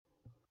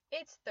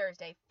It's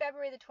Thursday,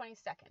 February the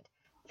 22nd.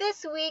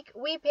 This week,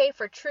 we pay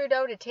for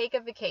Trudeau to take a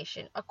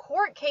vacation. A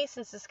court case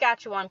in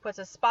Saskatchewan puts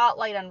a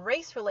spotlight on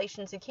race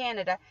relations in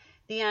Canada.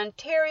 The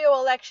Ontario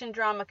election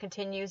drama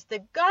continues. The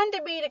gun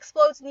debate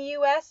explodes in the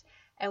U.S.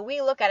 And we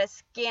look at a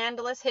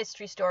scandalous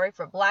history story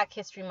for Black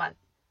History Month.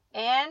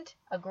 And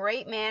a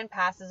great man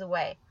passes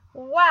away.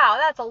 Wow,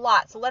 that's a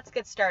lot. So let's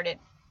get started.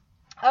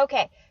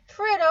 Okay,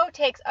 Trudeau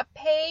takes a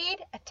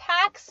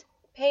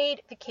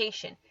tax-paid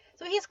vacation.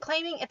 So he's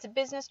claiming it's a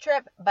business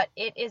trip, but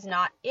it is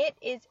not. It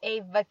is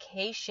a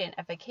vacation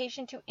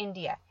to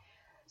India.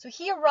 So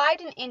he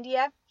arrived in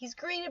India. He's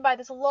greeted by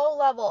this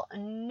low-level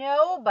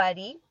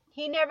nobody.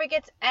 He never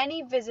gets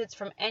any visits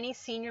from any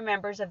senior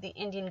members of the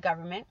Indian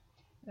government.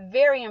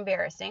 Very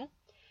embarrassing.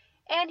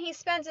 And he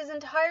spends his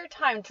entire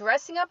time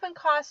dressing up in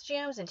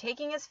costumes and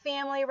taking his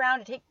family around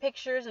to take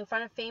pictures in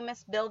front of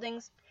famous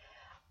buildings.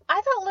 I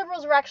thought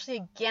Liberals were actually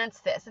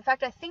against this. In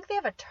fact, I think they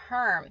have a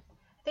term.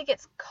 I think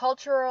it's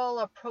cultural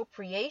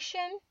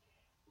appropriation.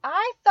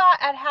 I thought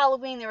at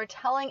Halloween they were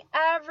telling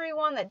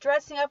everyone that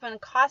dressing up in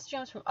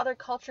costumes from other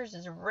cultures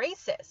is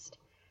racist.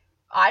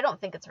 I don't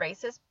think it's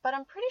racist, but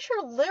I'm pretty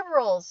sure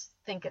Liberals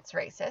think it's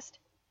racist.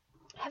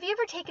 Have you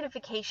ever taken a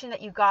vacation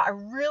that you got a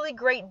really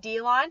great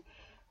deal on,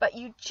 but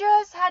you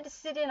just had to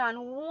sit in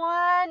on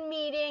one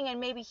meeting and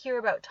maybe hear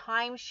about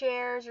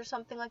timeshares or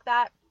something like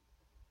that?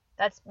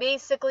 That's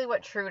basically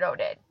what Trudeau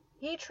did.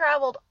 He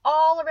traveled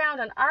all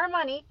around on our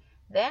money,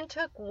 then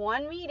took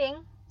one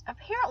meeting.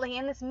 Apparently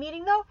in this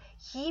meeting, though,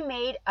 he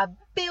made $1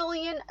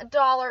 billion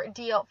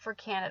deal for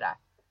Canada.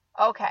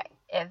 Okay,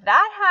 if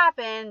that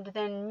happened,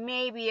 then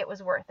maybe it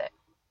was worth it.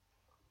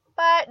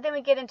 But then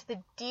we get into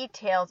the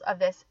details of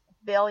this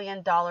 $1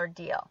 billion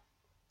deal.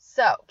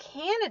 So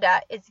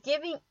Canada is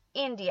giving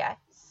India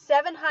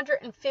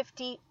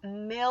 $750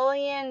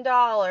 million.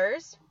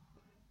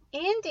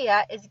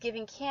 India is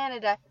giving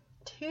Canada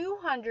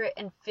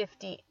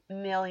 $250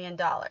 million.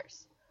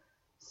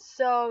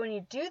 So when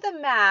you do the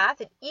math,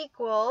 it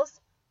equals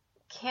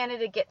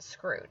Canada gets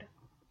screwed.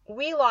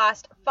 We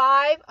lost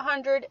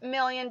 $500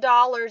 million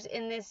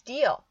in this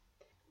deal.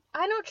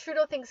 I know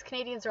Trudeau thinks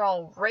Canadians are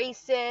all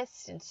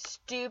racist and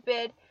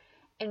stupid,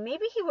 and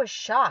maybe he was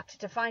shocked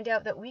to find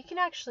out that we can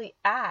actually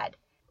add.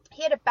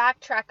 He had to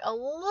backtrack a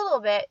little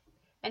bit,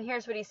 and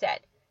here's what he said.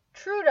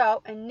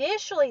 Trudeau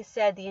initially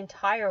said the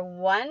entire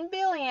 $1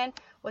 billion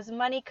was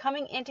money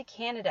coming into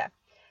Canada,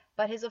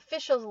 but his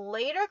officials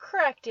later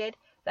corrected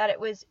that it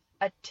was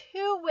a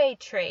two-way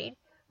trade,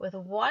 with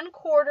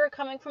 1/4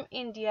 coming from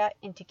India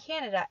into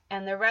Canada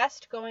and the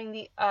rest going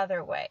the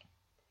other way.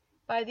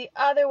 By the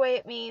other way,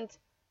 it means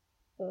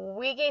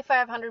we gave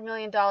 $500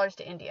 million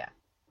to India.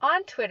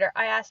 On Twitter,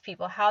 I asked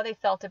people how they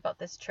felt about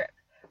this trip.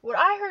 What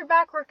I heard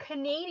back were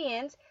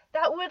Canadians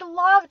that would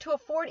love to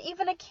afford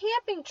even a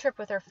camping trip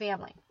with their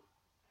family.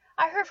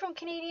 I heard from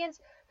Canadians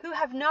who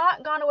have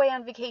not gone away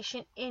on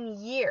vacation in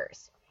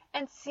years,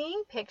 and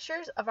seeing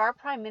pictures of our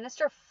Prime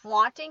Minister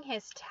flaunting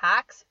his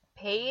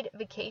tax-paid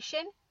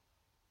vacation,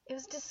 it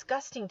was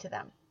disgusting to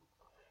them.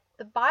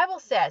 The Bible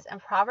says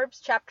in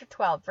Proverbs chapter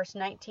 12, verse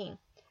 19,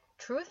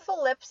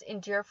 truthful lips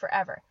endure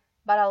forever,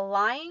 but a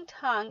lying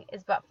tongue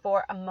is but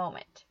for a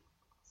moment.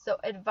 So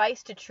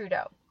advice to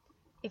Trudeau.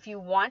 If you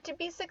want to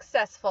be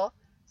successful,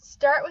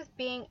 start with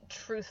being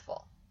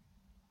truthful.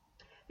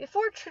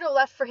 Before Trudeau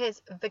left for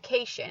his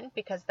vacation,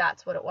 because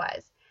that's what it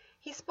was,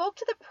 he spoke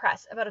to the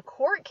press about a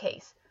court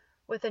case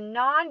with a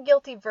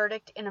non-guilty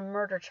verdict in a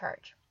murder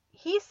charge.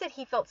 He said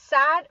he felt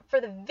sad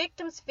for the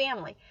victim's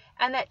family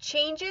and that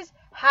changes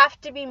have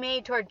to be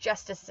made to our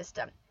justice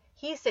system.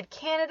 He said,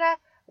 Canada,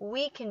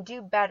 we can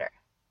do better.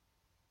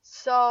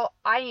 So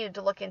I needed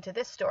to look into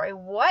this story.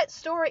 What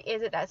story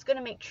is it that's going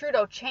to make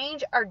Trudeau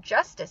change our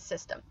justice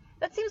system?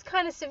 That seems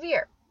kind of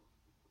severe.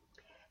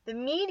 The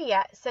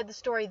media said the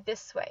story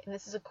this way, and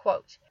this is a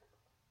quote.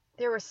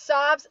 There were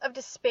sobs of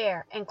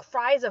despair and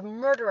cries of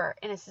murderer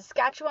in a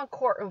Saskatchewan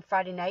courtroom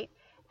Friday night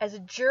as a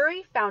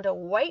jury found a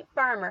white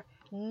farmer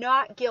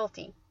not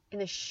guilty in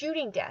the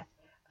shooting death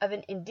of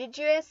an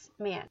Indigenous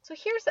man. So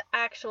here's the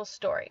actual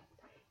story.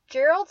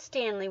 Gerald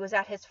Stanley was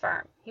at his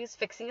farm. He was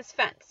fixing his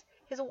fence.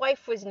 His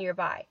wife was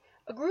nearby.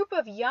 A group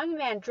of young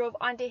men drove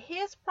onto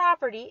his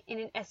property in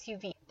an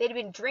SUV. They'd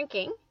been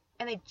drinking,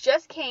 and they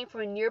just came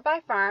from a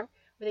nearby farm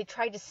where they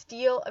tried to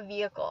steal a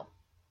vehicle.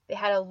 They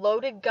had a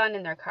loaded gun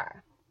in their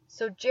car.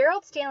 So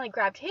Gerald Stanley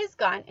grabbed his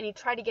gun and he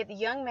tried to get the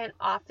young men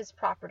off his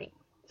property.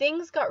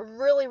 Things got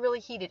really, really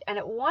heated, and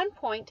at one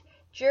point,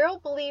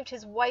 Gerald believed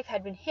his wife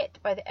had been hit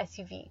by the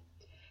SUV.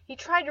 He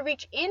tried to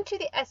reach into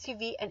the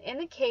SUV, and in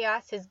the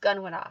chaos, his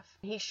gun went off.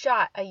 He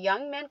shot a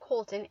young man,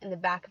 Colton, in the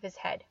back of his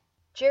head.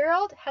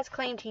 Gerald has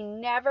claimed he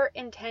never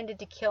intended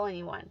to kill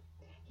anyone.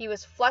 He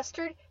was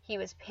flustered, he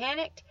was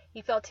panicked,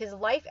 he felt his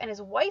life and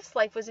his wife's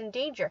life was in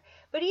danger.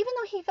 But even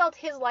though he felt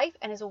his life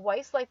and his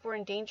wife's life were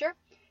in danger,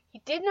 he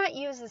did not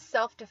use his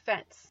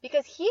self-defense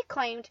because he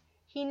claimed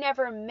he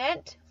never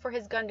meant for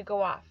his gun to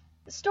go off.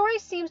 The story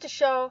seems to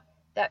show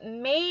that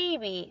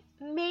maybe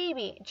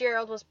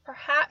Gerald was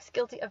perhaps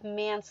guilty of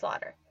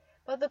manslaughter.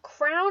 but the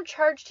Crown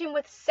charged him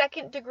with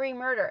second-degree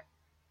murder.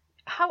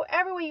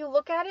 However way you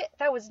look at it,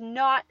 that was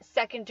not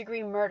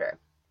second-degree murder.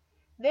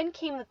 Then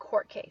came the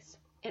court case.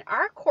 In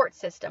our court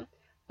system,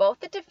 both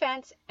the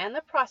defense and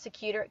the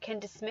prosecutor can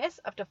dismiss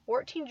up to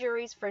 14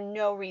 juries for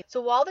no reason. So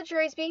while the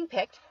jury is being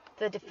picked,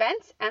 the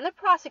defense and the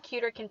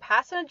prosecutor can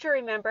pass on a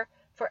jury member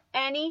for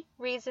any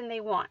reason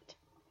they want.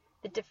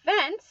 The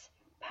defense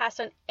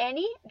passed on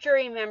any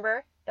jury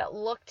member that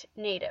looked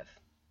Native.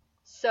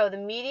 So the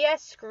media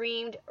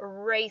screamed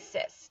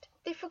racist.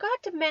 They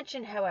forgot to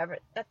mention, however,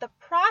 that the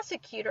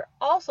prosecutor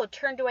also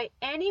turned away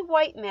any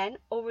white men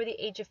over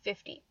the age of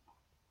 50.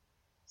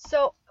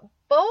 So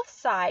both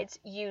sides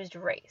used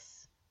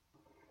race.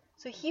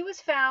 So he was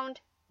found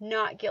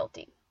not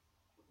guilty.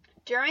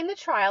 During the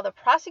trial, the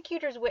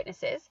prosecutor's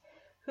witnesses,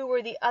 who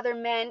were the other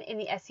men in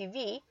the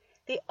SUV,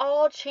 they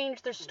all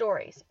changed their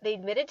stories. They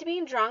admitted to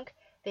being drunk,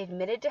 they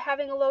admitted to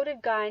having a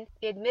loaded gun,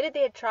 they admitted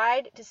they had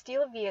tried to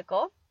steal a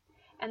vehicle,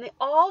 and they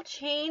all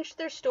changed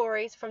their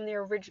stories from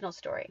their original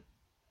story.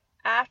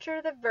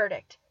 After the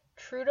verdict,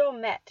 Trudeau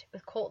met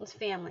with Colton's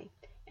family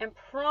and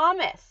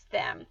promised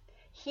them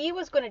he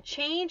was going to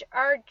change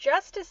our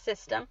justice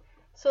system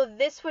so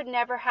this would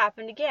never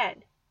happen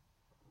again.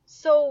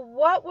 So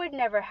what would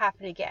never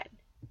happen again?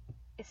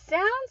 It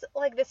sounds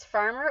like this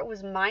farmer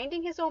was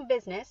minding his own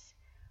business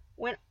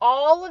when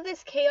all of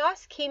this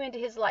chaos came into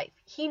his life.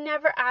 He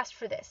never asked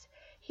for this.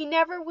 He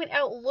never went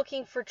out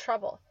looking for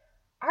trouble.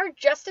 Our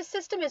justice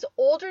system is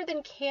older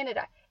than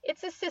Canada.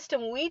 It's a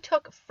system we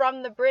took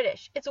from the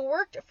British. It's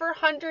worked for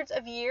hundreds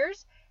of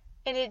years,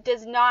 and it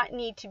does not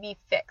need to be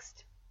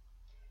fixed.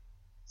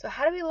 So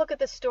how do we look at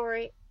this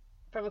story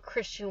from a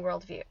Christian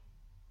worldview?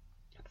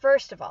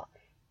 First of all,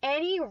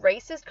 any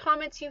racist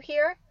comments you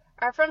hear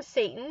are from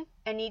Satan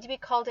and need to be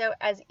called out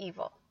as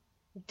evil.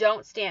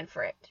 Don't stand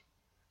for it.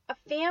 A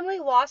family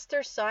lost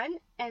their son,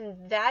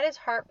 and that is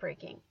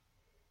heartbreaking.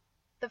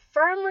 The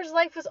farmer's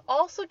life was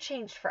also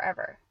changed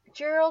forever.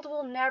 Gerald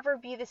will never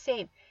be the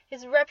same.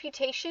 His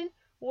reputation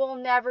will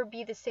never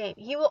be the same.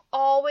 He will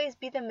always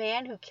be the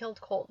man who killed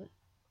Colton.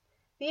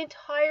 The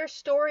entire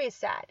story is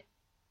sad.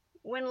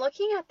 When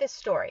looking at this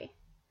story,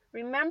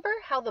 remember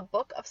how the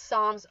book of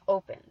Psalms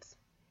opens.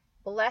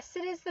 Blessed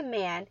is the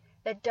man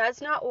that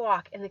does not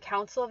walk in the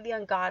counsel of the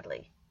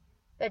ungodly,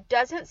 that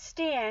doesn't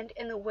stand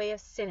in the way of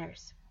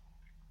sinners,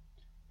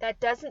 that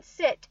doesn't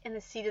sit in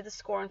the seat of the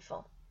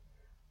scornful.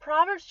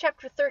 Proverbs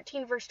chapter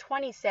 13 verse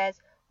 20 says,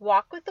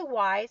 walk with the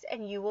wise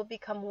and you will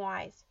become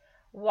wise.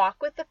 Walk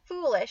with the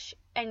foolish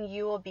and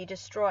you will be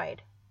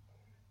destroyed.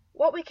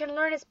 What we can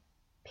learn is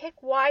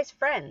pick wise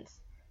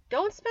friends.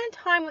 Don't spend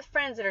time with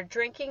friends that are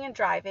drinking and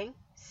driving,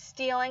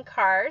 stealing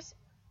cars.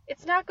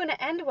 It's not going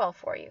to end well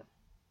for you.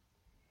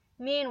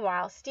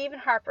 Meanwhile, Stephen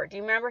Harper, do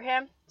you remember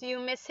him? Do you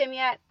miss him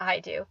yet? I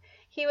do.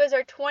 He was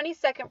our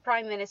 22nd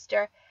Prime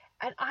Minister,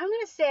 and I'm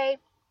going to say,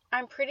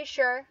 I'm pretty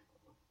sure,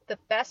 the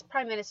best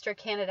Prime Minister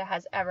Canada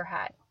has ever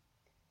had.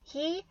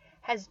 He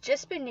has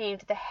just been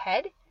named the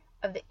head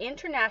of the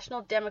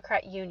International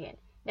Democrat Union.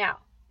 Now,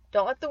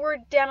 don't let the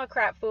word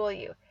Democrat fool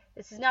you.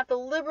 This is not the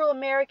liberal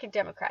American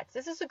Democrats.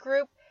 This is a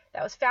group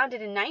that was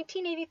founded in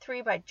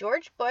 1983 by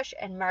George Bush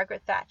and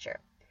Margaret Thatcher.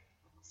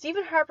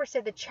 Stephen Harper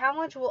said the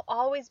challenge will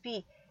always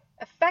be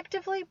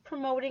effectively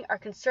promoting our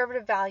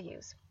conservative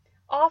values,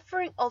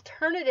 offering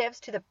alternatives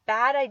to the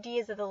bad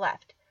ideas of the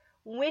left,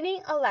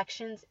 winning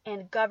elections,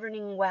 and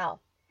governing well.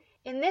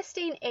 In this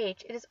day and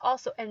age, it is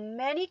also in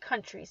many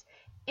countries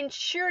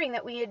ensuring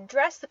that we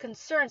address the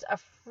concerns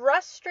of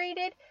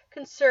frustrated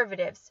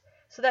conservatives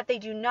so that they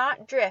do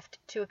not drift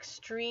to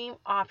extreme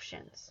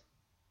options.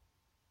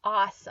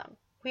 Awesome.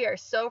 We are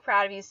so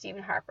proud of you,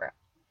 Stephen Harper.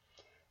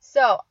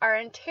 So, our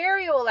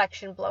Ontario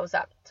election blows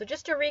up. So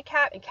just to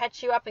recap and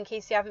catch you up in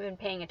case you haven't been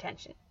paying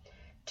attention.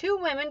 2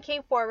 women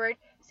came forward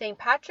saying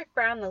Patrick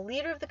Brown, the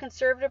leader of the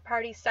Conservative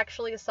Party,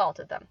 sexually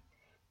assaulted them.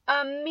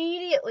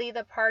 Immediately,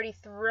 the party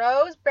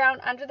throws Brown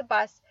under the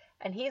bus,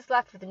 and he's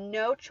left with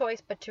no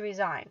choice but to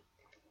resign.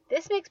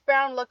 This makes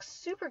Brown look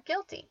super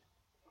guilty.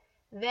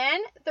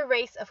 Then, the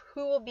race of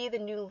who will be the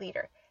new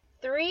leader.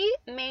 3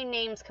 main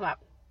names come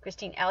up: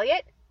 Christine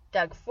Elliott,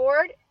 Doug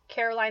Ford,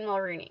 Caroline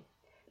Mulroney.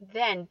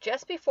 Then,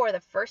 just before the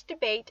first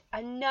debate,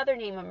 another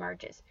name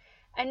emerges.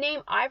 A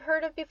name I've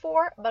heard of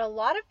before, but a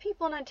lot of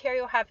people in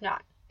Ontario have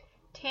not.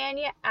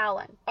 Tanya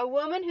Allen, a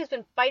woman who's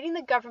been fighting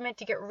the government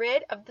to get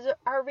rid of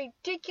our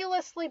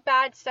ridiculously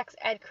bad sex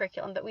ed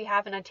curriculum that we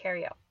have in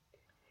Ontario.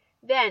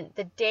 Then,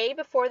 the day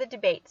before the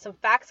debate, some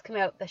facts come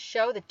out that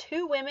show the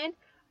 2 women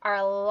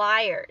are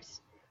liars.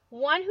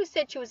 One who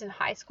said she was in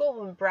high school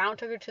when Brown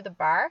took her to the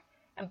bar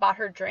and bought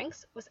her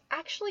drinks was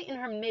actually in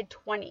her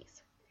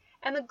mid-20s.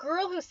 And the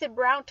girl who said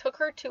Brown took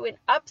her to an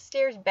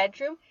upstairs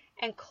bedroom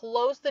and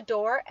closed the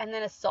door and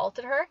then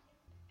assaulted her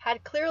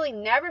had clearly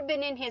never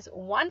been in his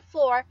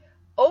 1-floor,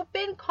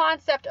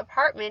 open-concept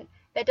apartment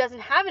that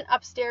doesn't have an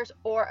upstairs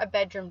or a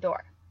bedroom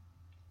door.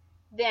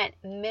 Then,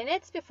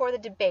 minutes before the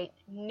debate,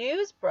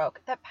 news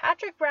broke that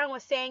Patrick Brown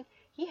was saying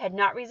he had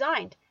not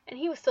resigned and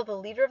he was still the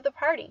leader of the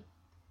party.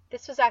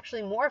 This was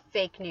actually more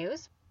fake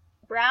news.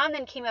 Brown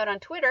then came out on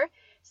Twitter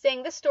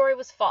saying this story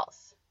was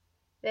false.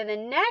 Then the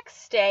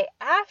next day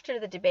after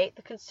the debate,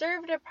 the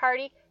Conservative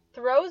Party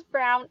throws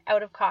Brown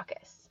out of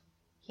caucus.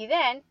 He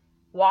then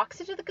walks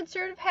into the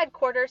Conservative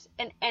headquarters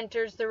and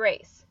enters the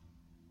race.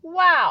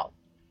 Wow!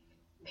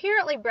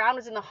 Apparently Brown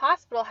was in the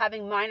hospital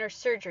having minor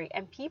surgery,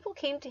 and people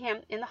came to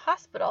him in the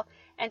hospital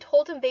and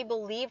told him they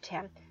believed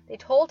him. They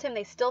told him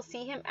they still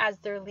see him as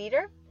their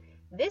leader.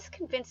 This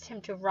convinced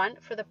him to run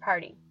for the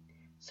party.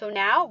 So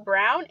now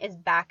Brown is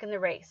back in the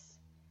race.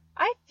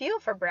 I feel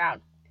for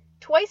Brown.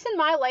 Twice in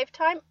my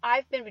lifetime,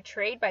 I've been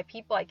betrayed by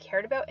people I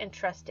cared about and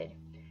trusted.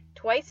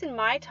 Twice in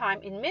my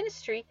time in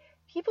ministry,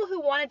 people who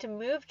wanted to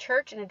move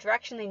church in a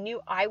direction they knew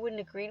I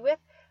wouldn't agree with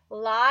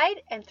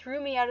lied and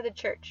threw me out of the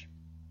church.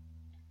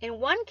 In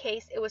one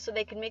case, it was so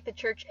they could make the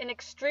church an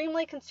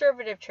extremely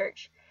conservative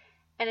church,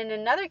 and in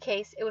another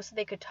case, it was so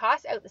they could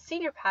toss out the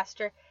senior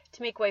pastor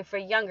to make way for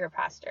a younger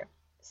pastor.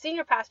 The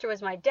senior pastor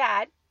was my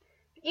dad.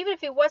 Even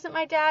if he wasn't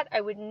my dad,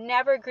 I would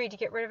never agree to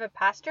get rid of a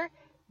pastor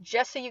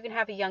just so you can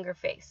have a younger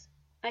face.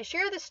 I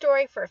share this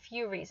story for a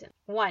few reasons.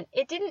 One,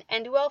 it didn't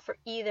end well for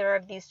either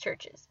of these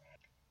churches.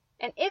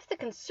 And if the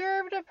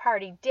Conservative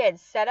Party did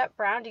set up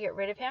Brown to get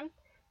rid of him,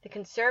 the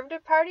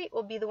Conservative Party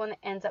will be the one that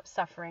ends up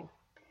suffering.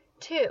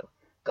 Two,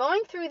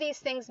 going through these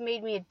things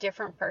made me a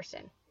different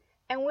person.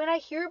 And when I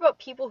hear about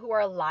people who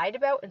are lied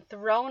about and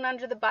thrown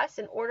under the bus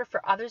in order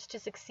for others to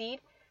succeed,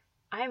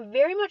 I am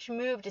very much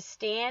moved to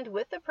stand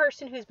with the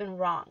person who's been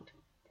wronged.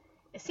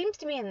 It seems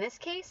to me in this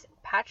case,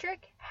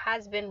 Patrick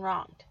has been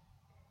wronged.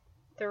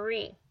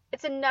 3,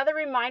 it's another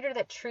reminder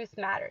that truth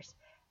matters.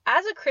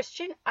 As a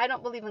Christian, I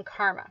don't believe in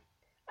karma.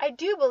 I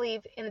do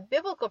believe in the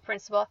biblical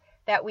principle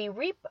that we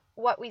reap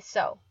what we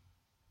sow.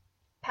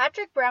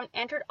 Patrick Brown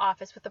entered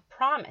office with a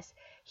promise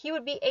he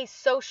would be a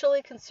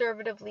socially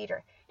conservative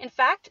leader. In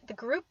fact, the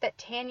group that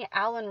Tanya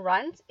Allen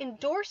runs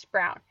endorsed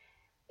Brown.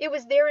 It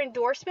was their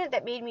endorsement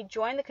that made me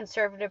join the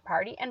Conservative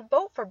Party and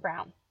vote for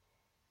Brown.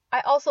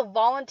 I also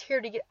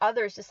volunteered to get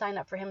others to sign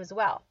up for him as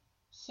well.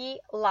 He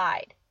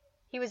lied.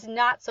 He was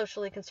not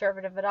socially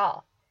conservative at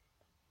all.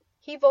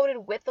 He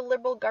voted with the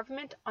Liberal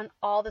government on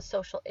all the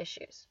social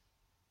issues.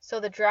 So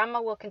the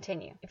drama will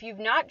continue. If you've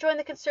not joined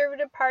the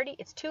Conservative Party,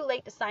 it's too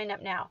late to sign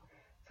up now.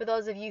 For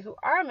those of you who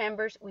are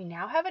members, we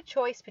now have a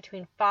choice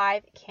between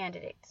 5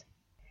 candidates.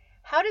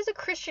 How does a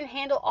Christian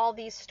handle all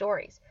these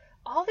stories?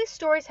 All these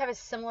stories have a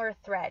similar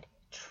thread: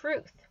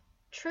 truth.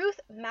 Truth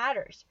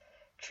matters.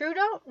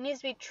 Trudeau needs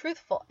to be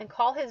truthful and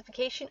call his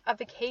vacation a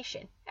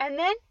vacation. And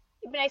then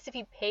it'd be nice if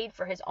he paid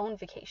for his own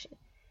vacation.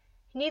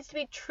 He needs to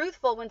be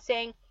truthful when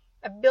saying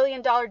 $1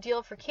 billion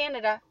deal for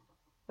Canada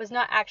was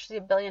not actually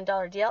 $1 billion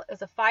deal. It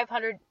was a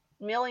 $500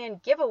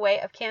 million giveaway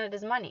of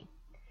Canada's money.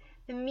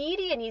 The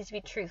media needs to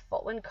be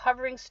truthful when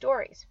covering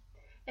stories.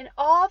 In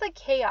all the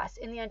chaos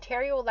in the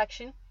Ontario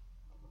election,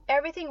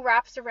 everything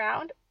wraps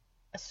around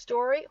a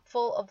story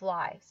full of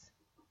lies.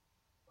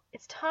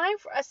 It's time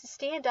for us to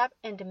stand up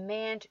and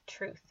demand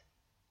truth.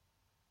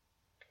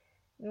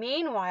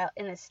 Meanwhile,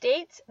 in the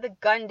States, the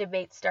gun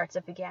debate starts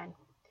up again.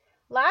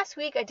 Last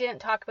week, I didn't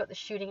talk about the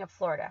shooting of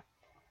Florida.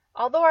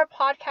 Although our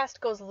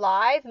podcast goes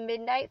live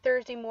midnight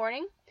Thursday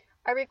morning,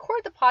 I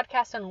record the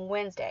podcast on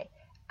Wednesday.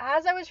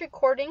 As I was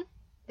recording,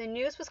 the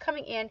news was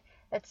coming in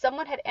that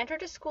someone had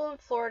entered a school in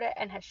Florida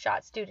and had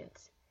shot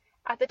students.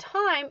 At the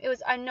time, it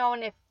was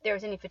unknown if there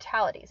was any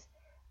fatalities.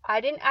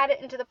 I didn't add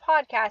it into the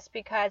podcast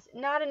because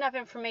not enough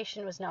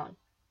information was known.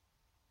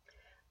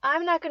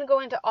 I'm not going to go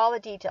into all the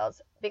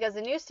details because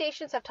the news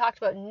stations have talked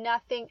about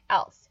nothing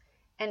else.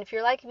 And if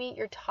you're like me,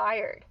 you're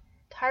tired.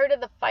 Tired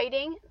of the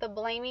fighting, the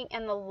blaming,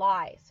 and the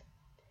lies.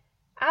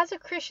 As a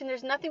Christian,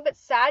 there's nothing but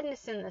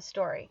sadness in this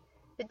story.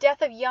 The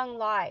death of young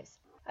lives.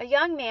 A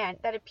young man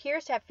that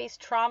appears to have faced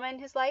trauma in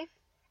his life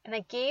and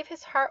that gave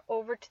his heart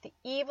over to the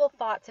evil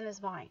thoughts in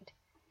his mind.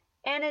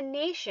 And a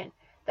nation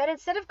that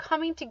instead of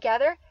coming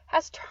together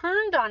has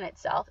turned on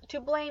itself to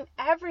blame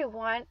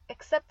everyone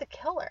except the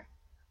killer.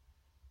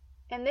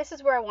 And this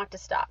is where I want to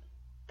stop.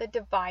 The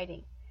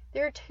dividing.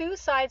 There are 2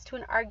 sides to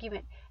an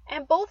argument,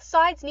 and both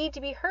sides need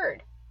to be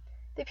heard.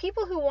 The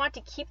people who want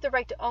to keep the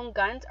right to own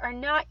guns are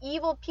not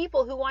evil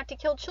people who want to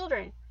kill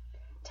children.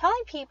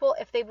 Telling people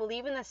if they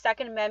believe in the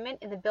Second Amendment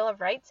in the Bill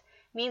of Rights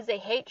means they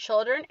hate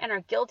children and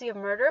are guilty of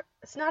murder,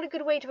 it's not a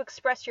good way to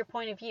express your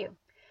point of view.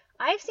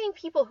 I've seen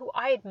people who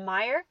I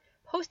admire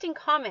posting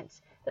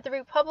comments that the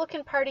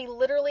Republican Party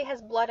literally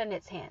has blood on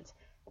its hands.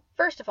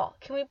 First of all,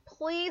 can we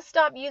please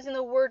stop using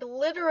the word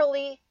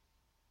literally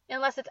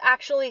unless it's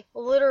actually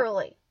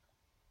literally?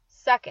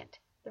 Second,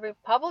 the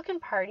Republican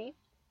Party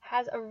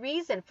has a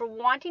reason for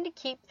wanting to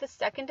keep the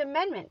Second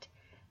Amendment.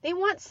 They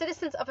want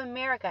citizens of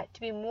America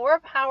to be more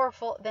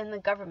powerful than the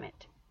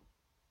government.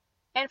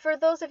 And for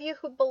those of you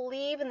who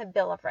believe in the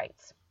Bill of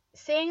Rights,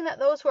 saying that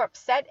those who are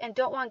upset and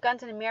don't want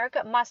guns in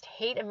America must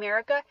hate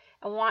America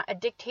and want a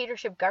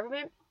dictatorship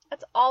government,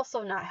 that's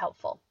also not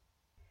helpful.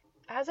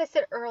 As I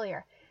said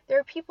earlier, there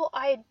are people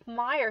I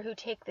admire who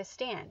take this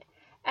stand,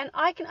 and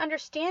I can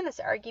understand this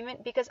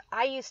argument because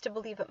I used to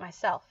believe it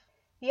myself.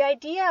 The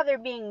idea of there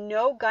being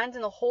no guns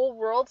in the whole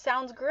world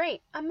sounds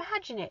great.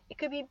 Imagine it. It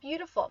could be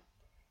beautiful.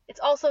 It's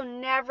also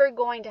never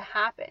going to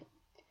happen.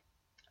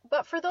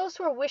 But for those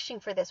who are wishing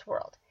for this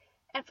world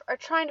and are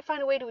trying to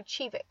find a way to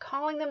achieve it,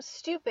 calling them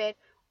stupid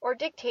or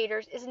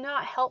dictators is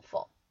not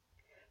helpful.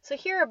 So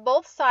here are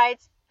both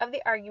sides of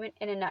the argument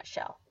in a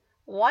nutshell.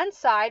 One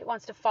side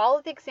wants to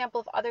follow the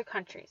example of other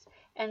countries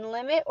and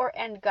limit or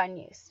end gun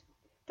use.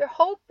 Their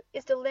hope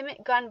is to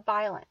limit gun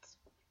violence.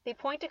 They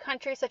point to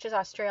countries such as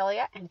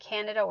Australia and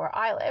Canada, where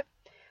I live,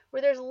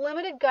 where there's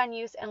limited gun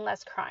use and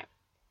less crime.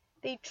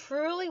 They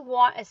truly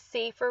want a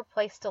safer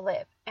place to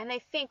live, and they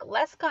think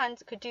less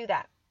guns could do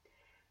that.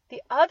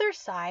 The other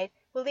side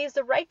believes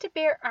the right to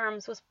bear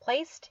arms was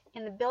placed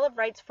in the Bill of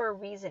Rights for a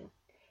reason.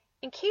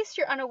 In case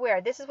you're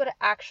unaware, this is what it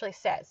actually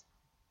says.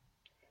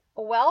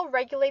 A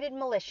well-regulated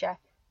militia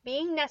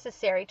being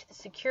necessary to the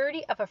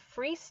security of a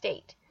free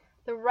state,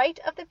 the right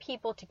of the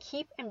people to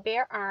keep and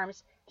bear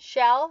arms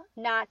shall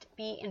not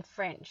be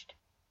infringed.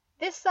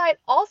 This side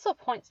also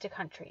points to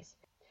countries,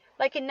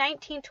 like in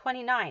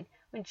 1929,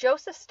 when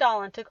Joseph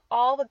Stalin took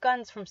all the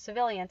guns from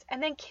civilians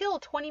and then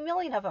killed 20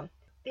 million of them.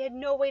 They had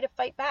no way to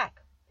fight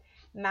back.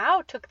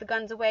 Mao took the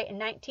guns away in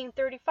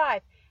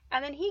 1935,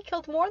 and then he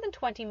killed more than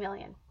 20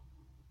 million.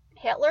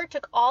 Hitler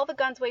took all the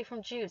guns away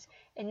from Jews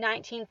in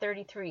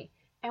 1933,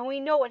 and we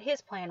know what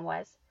his plan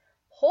was.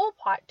 Pol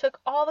Pot took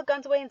all the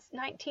guns away in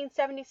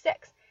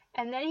 1976,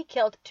 and then he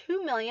killed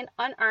 2 million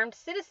unarmed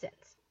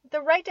citizens.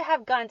 The right to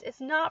have guns is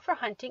not for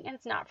hunting and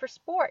it's not for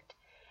sport.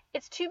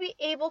 It's to be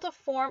able to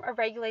form a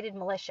regulated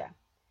militia.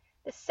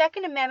 The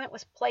Second Amendment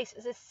was placed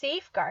as a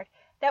safeguard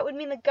that would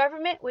mean the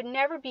government would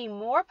never be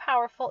more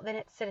powerful than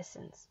its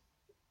citizens.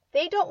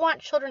 They don't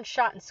want children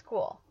shot in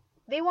school.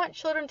 They want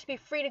children to be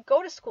free to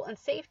go to school in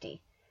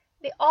safety.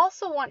 They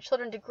also want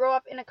children to grow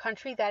up in a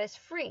country that is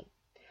free.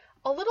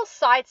 A little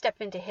sidestep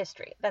into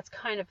history that's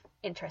kind of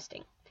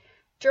interesting.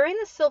 During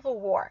the Civil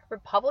War,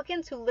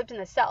 Republicans who lived in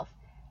the South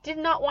did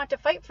not want to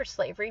fight for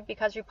slavery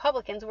because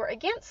Republicans were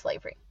against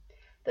slavery.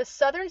 The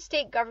Southern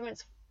state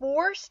governments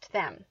forced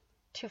them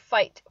to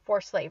fight for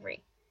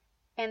slavery,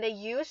 and they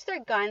used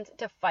their guns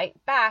to fight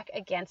back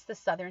against the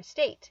Southern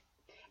state.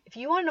 If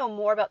you want to know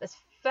more about this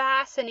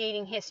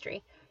fascinating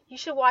history, you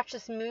should watch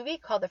this movie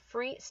called The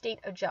Free State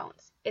of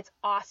Jones. It's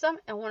awesome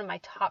and one of my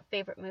top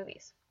favorite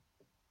movies.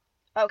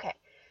 Okay,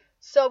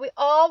 so we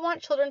all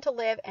want children to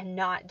live and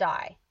not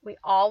die. We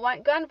all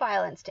want gun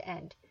violence to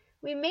end.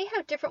 We may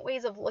have different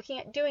ways of looking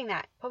at doing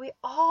that, but we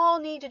all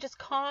need to just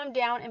calm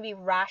down and be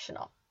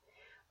rational.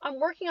 I'm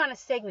working on a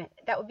segment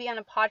that will be on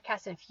a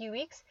podcast in a few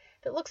weeks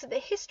that looks at the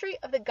history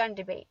of the gun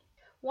debate.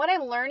 What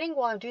I'm learning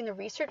while I'm doing the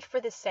research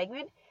for this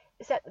segment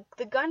is that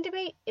the gun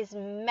debate is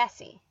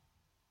messy,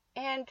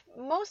 and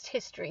most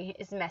history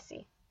is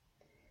messy.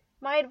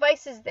 My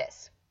advice is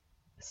this: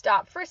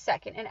 stop for a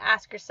second and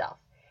ask yourself,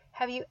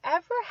 have you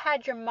ever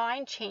had your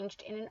mind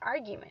changed in an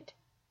argument?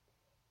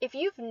 If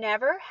you've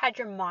never had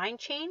your mind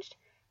changed,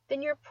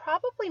 then you're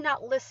probably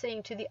not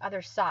listening to the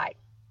other side.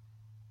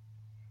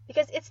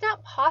 Because it's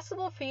not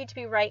possible for you to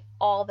be right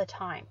all the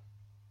time.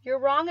 You're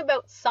wrong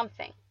about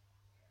something.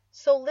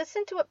 So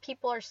listen to what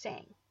people are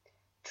saying.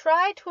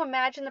 Try to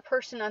imagine the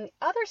person on the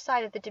other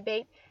side of the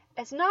debate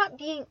as not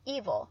being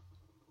evil,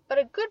 but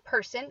a good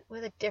person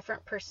with a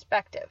different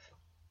perspective.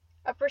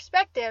 A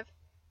perspective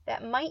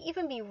that might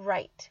even be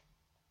right.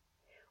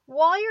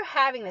 While you're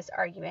having this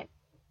argument,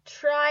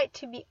 try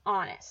to be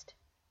honest.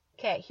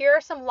 Okay, here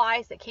are some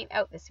lies that came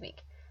out this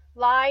week.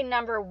 Lie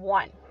number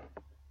 1.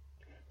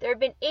 There have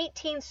been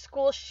 18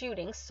 school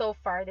shootings so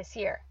far this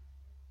year.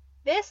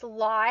 This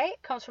lie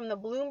comes from the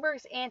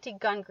Bloomberg's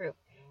anti-gun group.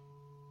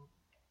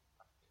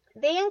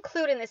 They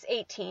include in this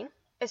 18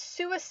 a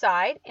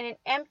suicide in an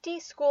empty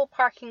school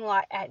parking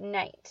lot at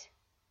night.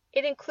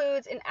 It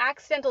includes an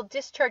accidental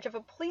discharge of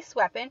a police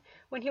weapon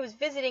when he was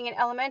visiting an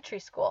elementary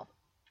school.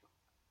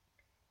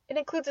 It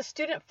includes a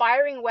student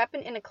firing a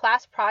weapon in a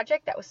class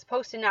project that was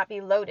supposed to not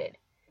be loaded.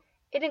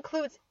 It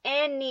includes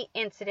any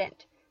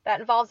incident that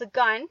involves a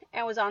gun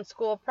and was on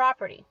school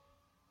property.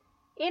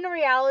 In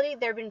reality,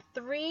 there have been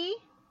 3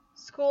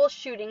 school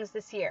shootings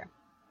this year,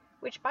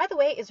 which, by the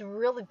way, is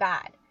really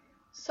bad.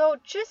 So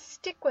just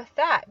stick with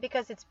that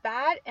because it's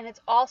bad and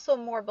it's also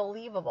more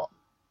believable.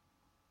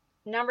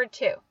 Number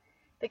 2,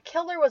 the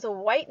killer was a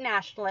white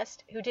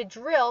nationalist who did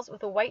drills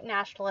with a white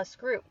nationalist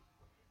group.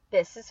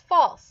 This is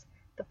false.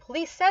 The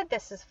police said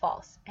this is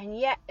false, and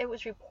yet it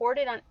was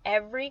reported on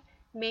every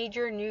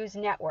major news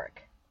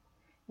network.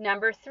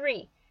 Number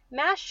 3,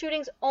 mass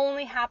shootings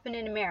only happen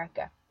in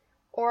America,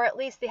 or at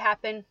least they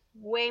happen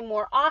way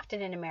more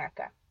often in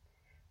America.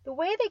 The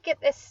way they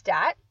get this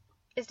stat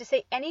is to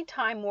say any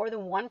time more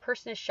than one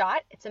person is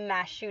shot, it's a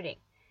mass shooting.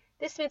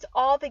 This means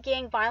all the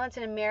gang violence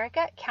in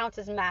America counts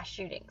as mass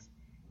shootings.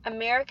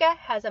 America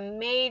has a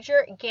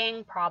major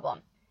gang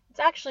problem. It's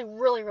actually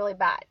really, really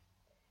bad.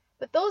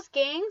 But those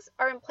gangs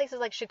are in places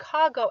like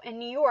Chicago and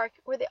New York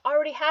where they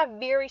already have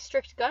very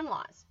strict gun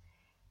laws.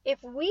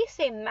 If we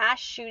say mass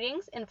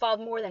shootings involve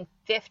more than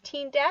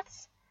 15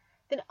 deaths,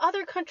 then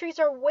other countries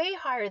are way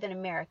higher than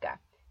America.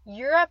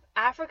 Europe,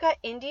 Africa,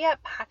 India,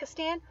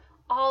 Pakistan,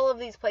 all of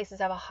these places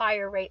have a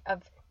higher rate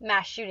of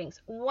mass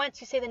shootings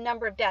once you say the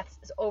number of deaths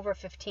is over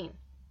 15.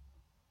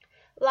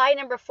 Lie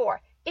number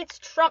 4. It's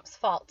Trump's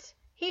fault.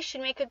 He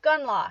should make a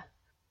gun law.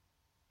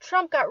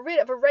 Trump got rid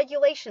of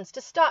regulations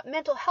to stop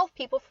mental health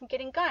people from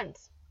getting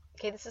guns.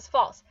 Okay, this is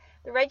false.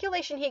 The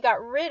regulation he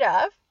got rid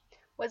of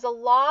was a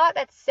law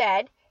that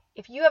said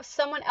if you have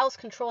someone else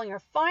controlling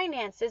your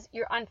finances,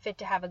 you're unfit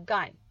to have a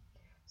gun.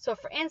 So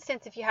for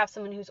instance, if you have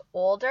someone who's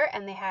older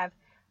and they have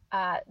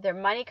their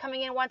money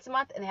coming in once a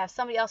month and they have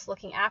somebody else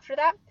looking after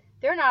that,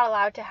 they're not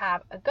allowed to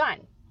have a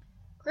gun.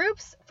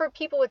 Groups for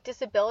people with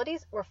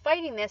disabilities were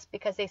fighting this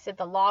because they said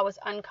the law was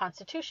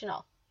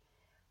unconstitutional.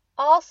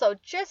 Also,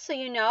 just so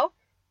you know,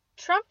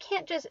 Trump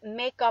can't just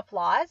make up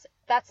laws.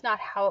 That's not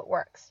how it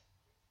works.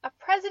 A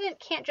president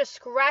can't just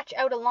scratch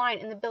out a line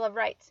in the Bill of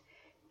Rights.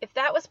 If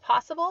that was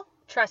possible,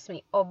 trust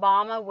me,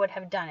 Obama would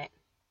have done it.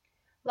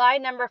 Lie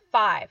number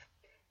 5.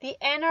 The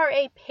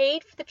NRA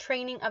paid for the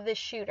training of this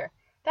shooter.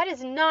 That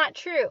is not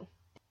true.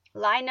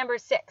 Lie number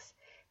 6.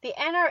 The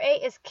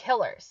NRA is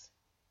killers.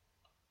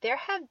 There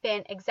have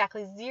been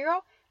exactly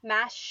 0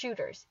 mass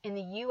shooters in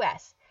the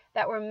U.S.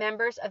 that were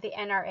members of the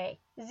NRA.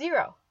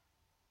 0.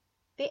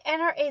 The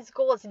NRA's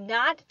goal is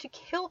not to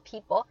kill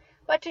people,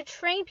 but to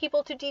train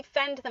people to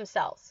defend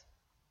themselves.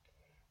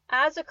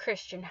 As a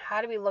Christian,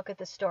 how do we look at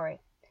the story?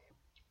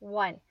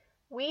 1.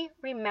 We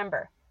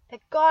remember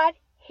that God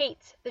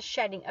hates the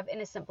shedding of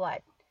innocent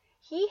blood.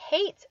 He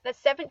hates that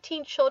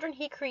 17 children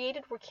he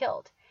created were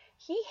killed.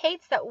 He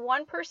hates that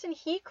one person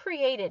he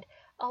created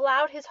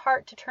allowed his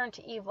heart to turn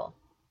to evil.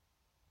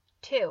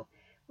 2.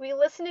 We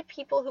listen to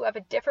people who have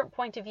a different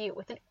point of view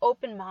with an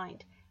open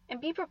mind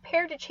and be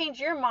prepared to change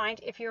your mind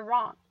if you're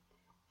wrong.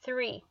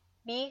 3.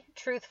 Be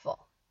truthful.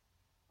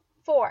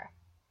 4.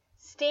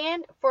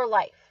 Stand for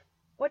life.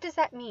 What does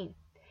that mean?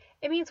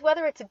 It means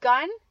whether it's a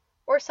gun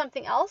or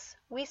something else,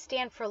 we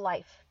stand for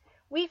life.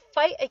 We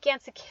fight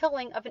against the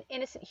killing of an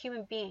innocent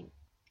human being.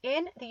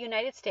 In the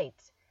United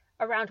States,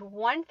 around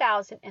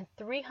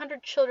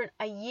 1,300 children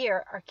a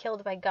year are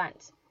killed by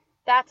guns.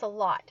 That's a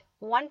lot.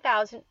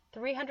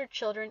 1,300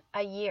 children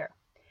a year.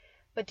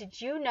 But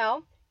did you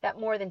know that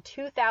more than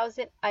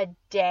 2,000 a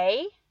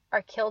day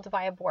are killed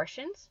by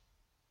abortions?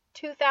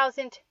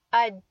 2,000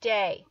 a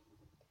day.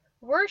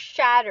 We're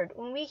shattered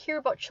when we hear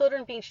about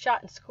children being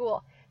shot in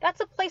school.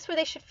 That's a place where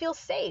they should feel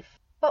safe.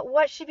 But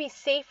what should be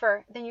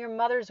safer than your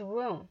mother's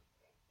womb?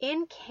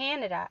 In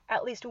Canada,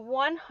 at least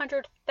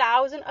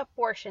 100,000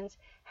 abortions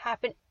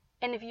happen,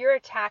 and if you're a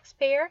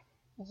taxpayer,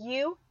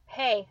 you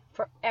pay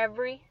for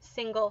every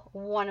single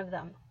one of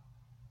them.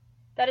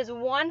 That is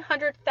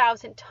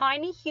 100,000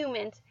 tiny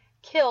humans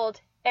killed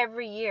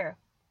every year.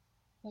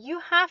 You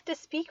have to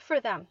speak for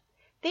them.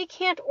 They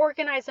can't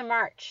organize a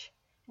march.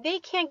 They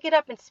can't get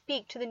up and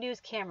speak to the news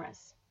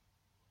cameras.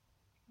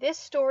 This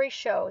story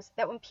shows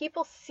that when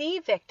people see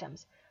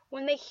victims,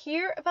 when they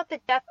hear about the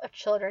death of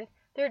children,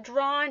 they're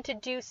drawn to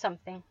do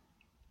something.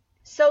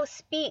 So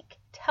speak,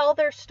 tell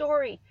their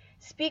story,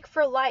 speak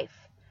for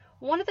life.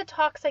 One of the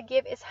talks I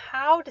give is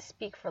how to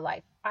speak for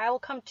life. I will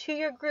come to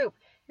your group,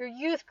 your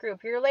youth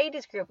group, your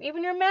ladies group,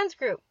 even your men's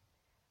group,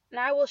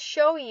 and I will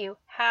show you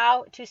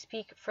how to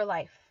speak for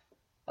life.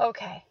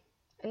 Okay,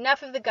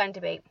 enough of the gun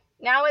debate.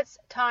 Now it's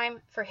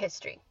time for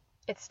history.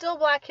 It's still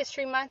Black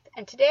History Month,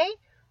 and today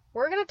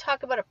we're going to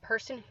talk about a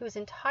person whose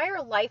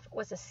entire life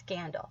was a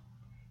scandal.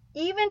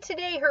 Even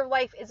today, her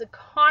life is a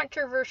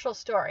controversial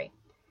story.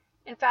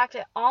 In fact,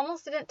 I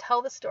almost didn't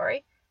tell the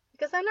story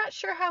because I'm not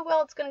sure how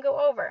well it's going to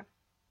go over.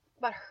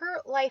 But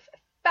her life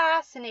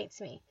fascinates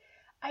me.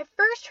 I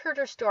first heard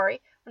her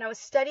story when I was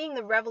studying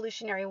the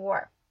Revolutionary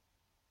War.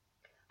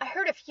 I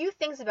heard a few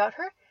things about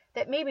her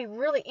that made me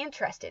really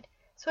interested,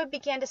 so I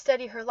began to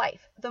study her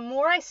life. The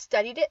more I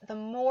studied it, the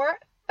more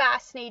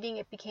fascinating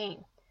it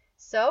became.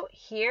 So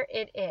here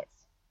it is.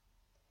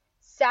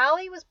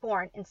 Sally was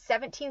born in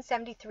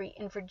 1773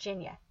 in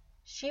Virginia.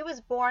 She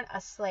was born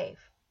a slave.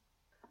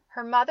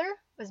 Her mother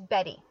was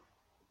Betty.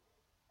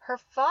 Her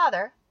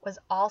father was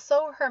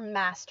also her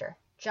master,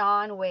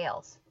 John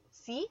Wales.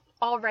 See,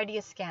 already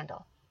a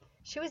scandal.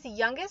 She was the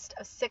youngest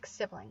of 6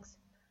 siblings.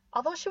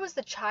 Although she was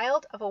the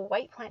child of a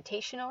white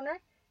plantation owner,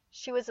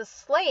 she was a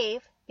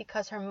slave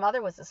because her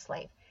mother was a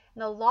slave.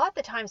 And the law at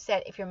the time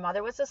said if your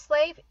mother was a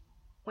slave,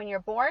 when you're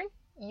born,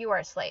 you are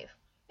a slave.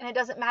 And it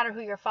doesn't matter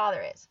who your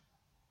father is.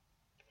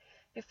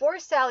 Before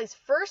Sally's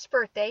first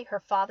birthday,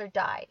 her father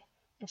died,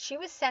 and she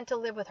was sent to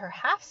live with her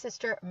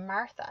half-sister,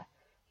 Martha,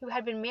 who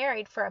had been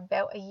married for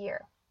about a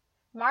year.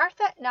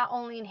 Martha not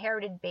only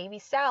inherited baby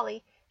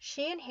Sally,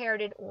 she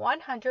inherited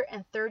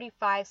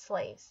 135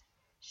 slaves.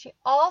 She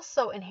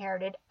also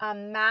inherited a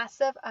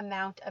massive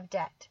amount of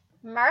debt.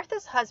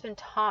 Martha's husband,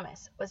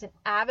 Thomas, was an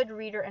avid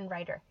reader and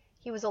writer.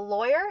 He was a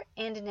lawyer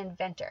and an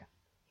inventor.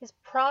 His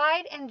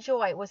pride and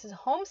joy was his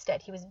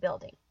homestead he was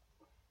building.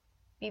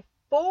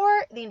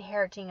 Before the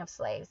inheriting of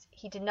slaves,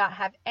 he did not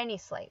have any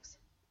slaves.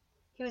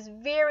 He was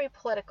very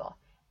political,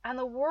 and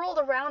the world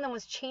around them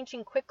was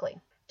changing quickly.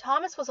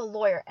 Thomas was a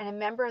lawyer and a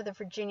member of the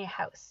Virginia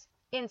House.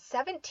 In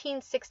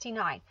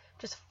 1769,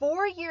 just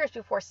 4 years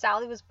before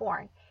Sally was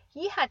born,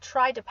 he had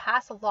tried to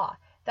pass a law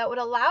that would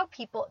allow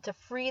people to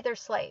free their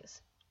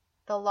slaves.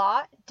 The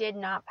law did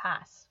not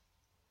pass.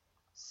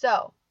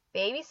 So,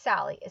 baby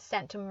Sally is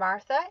sent to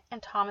Martha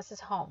and Thomas's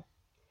home.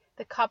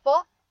 The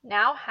couple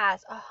now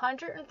has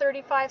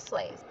 135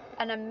 slaves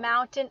and a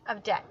mountain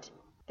of debt.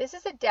 This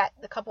is a debt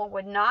the couple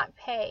would not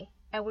pay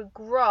and would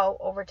grow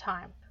over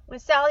time. When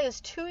Sally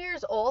is 2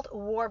 years old,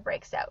 war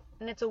breaks out,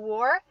 and it's a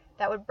war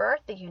that would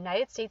birth the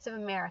United States of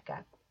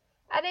America.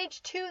 At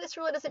age 2, this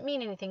really doesn't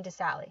mean anything to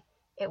Sally.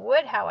 It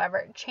would,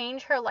 however,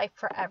 change her life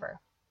forever.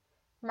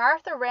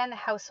 Martha ran the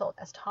household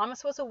as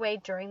Thomas was away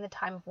during the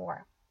time of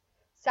war.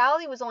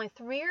 Sally was only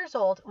 3 years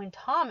old when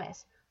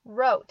Thomas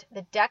wrote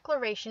the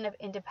Declaration of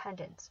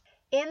Independence.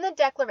 In the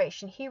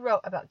Declaration, he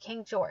wrote about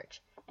King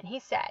George, and he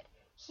said,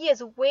 "He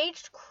has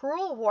waged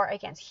cruel war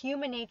against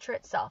human nature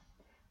itself,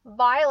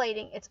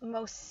 violating its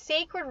most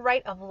sacred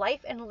right of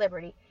life and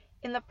liberty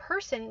in the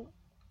person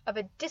of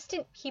a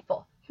distant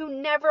people who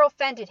never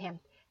offended him,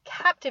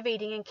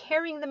 captivating and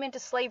carrying them into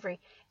slavery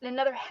in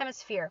another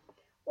hemisphere,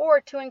 or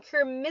to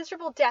incur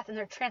miserable death in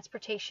their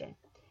transportation.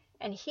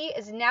 And he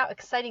is now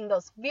exciting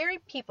those very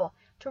people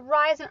to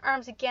rise in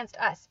arms against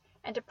us,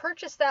 and to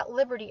purchase that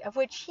liberty of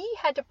which he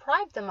had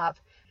deprived them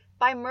of,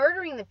 by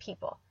murdering the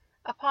people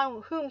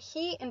upon whom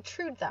he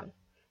intruded them,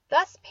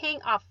 thus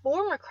paying off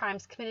former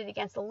crimes committed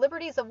against the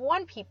liberties of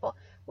one people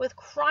with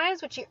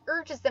crimes which he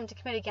urges them to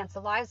commit against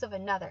the lives of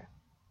another."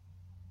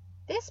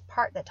 This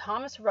part that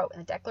Thomas wrote in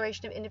the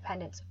Declaration of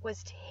Independence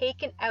was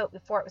taken out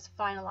before it was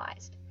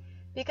finalized,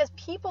 because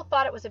people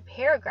thought it was a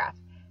paragraph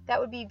that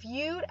would be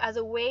viewed as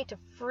a way to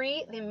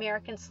free the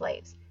American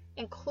slaves,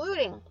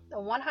 including the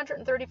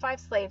 135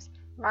 slaves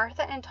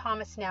Martha and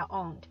Thomas now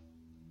owned.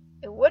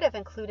 It would have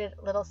included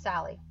little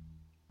Sally.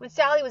 When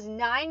Sally was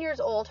 9 years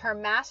old, her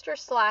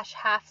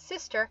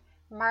master/half-sister,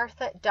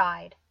 Martha,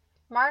 died.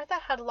 Martha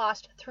had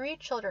lost 3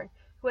 children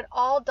who had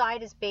all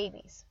died as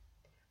babies.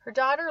 Her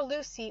daughter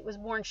Lucy was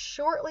born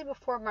shortly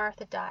before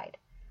Martha died.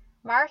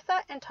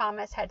 Martha and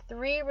Thomas had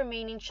 3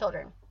 remaining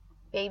children: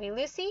 baby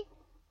Lucy,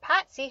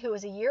 Patsy, who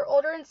was a year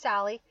older than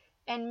Sally,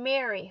 and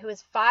Mary, who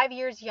was 5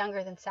 years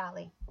younger than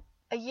Sally.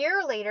 A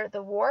year later,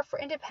 the War for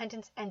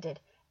Independence ended,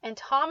 and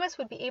Thomas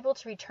would be able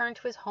to return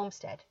to his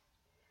homestead.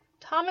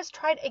 Thomas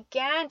tried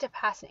again to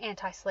pass an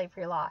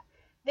anti-slavery law.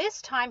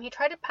 This time he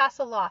tried to pass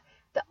a law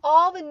that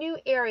all the new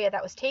area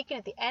that was taken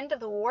at the end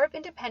of the War of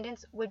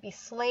Independence would be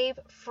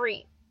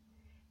slave-free.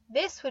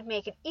 This would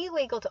make it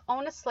illegal to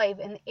own a slave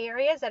in the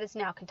areas that is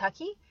now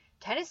Kentucky,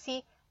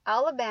 Tennessee,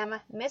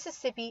 Alabama,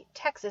 Mississippi,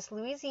 Texas,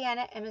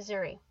 Louisiana, and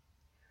Missouri.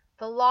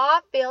 The law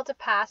failed to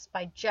pass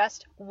by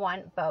just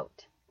 1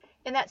 vote.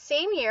 In that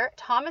same year,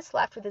 Thomas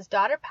left with his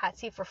daughter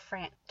Patsy for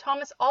France.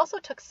 Thomas also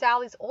took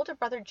Sally's older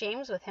brother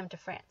James with him to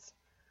France.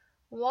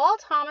 While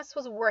Thomas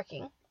was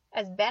working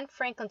as Ben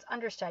Franklin's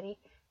understudy,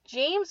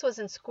 James was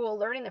in school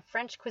learning the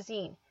French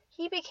cuisine.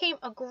 He became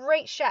a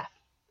great chef.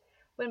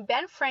 When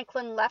Ben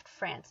Franklin left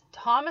France,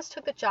 Thomas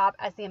took the job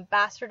as the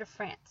ambassador to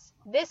France.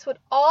 This would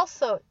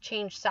also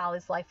change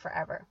Sally's life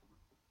forever.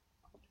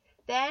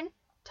 Then,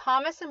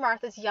 Thomas and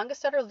Martha's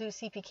youngest daughter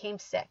Lucy became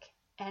sick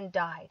and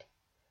died.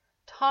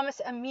 Thomas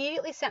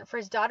immediately sent for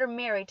his daughter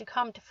Mary to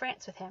come to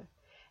France with him,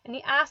 and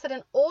he asked that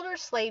an older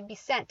slave be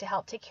sent to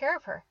help take care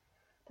of her.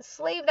 The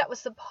slave that was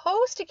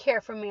supposed to care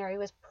for Mary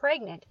was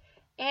pregnant,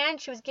 and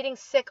she was getting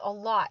sick a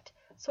lot,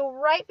 so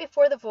right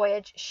before the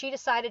voyage, she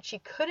decided she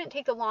couldn't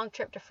take the long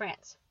trip to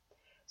France.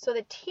 So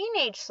the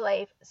teenage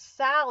slave,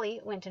 Sally,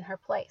 went in her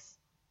place.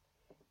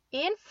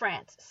 In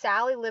France,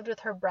 Sally lived with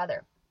her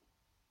brother.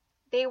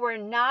 They were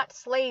not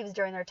slaves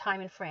during their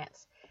time in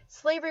France.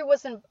 Slavery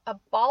was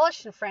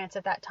abolished in France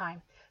at that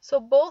time,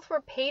 so both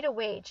were paid a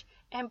wage,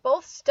 and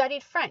both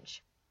studied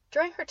French.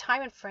 During her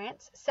time in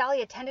France,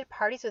 Sally attended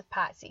parties with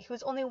Patsy, who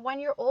was only 1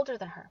 year older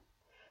than her.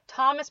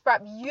 Thomas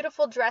brought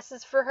beautiful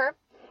dresses for her,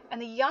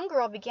 and the young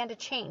girl began to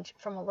change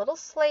from a little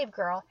slave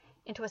girl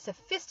into a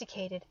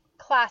sophisticated,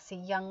 classy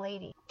young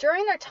lady.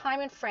 During their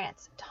time in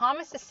France,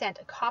 Thomas is sent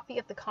a copy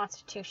of the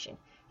Constitution.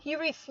 He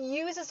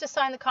refuses to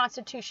sign the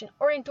Constitution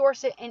or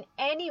endorse it in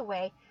any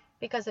way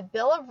because the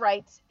Bill of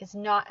Rights is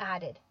not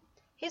added.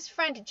 His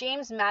friend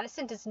James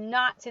Madison does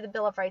not see the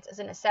Bill of Rights as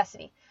a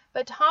necessity,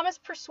 but Thomas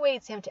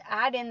persuades him to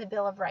add in the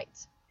Bill of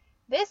Rights.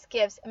 This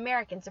gives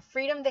Americans the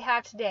freedom they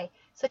have today,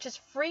 such as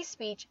free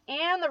speech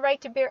and the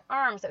right to bear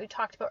arms that we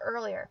talked about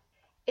earlier.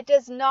 It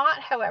does not,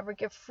 however,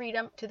 give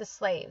freedom to the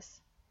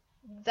slaves.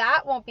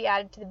 That won't be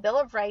added to the Bill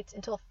of Rights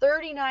until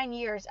 39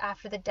 years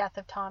after the death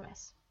of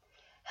Thomas.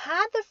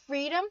 Had the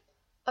freedom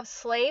of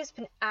slaves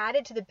been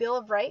added to the Bill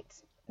of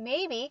Rights,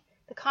 maybe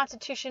the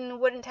Constitution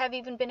wouldn't have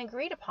even been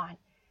agreed upon.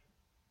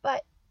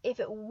 But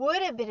if it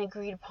would have been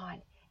agreed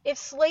upon, if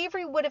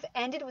slavery would have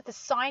ended with the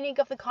signing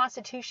of the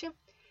Constitution,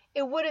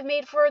 it would have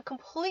made for a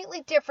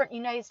completely different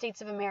United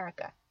States of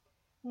America.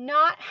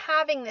 Not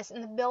having this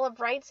in the Bill of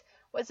Rights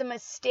was a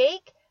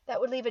mistake that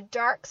would leave a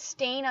dark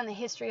stain on the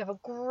history of a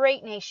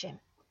great nation.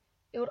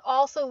 It would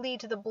also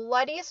lead to the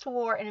bloodiest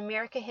war in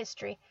American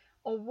history,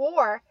 a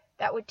war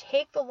that would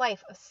take the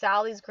life of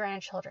Sally's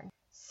grandchildren.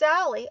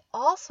 Sally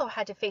also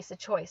had to face a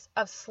choice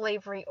of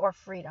slavery or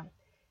freedom.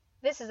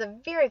 This is a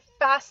very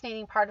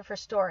fascinating part of her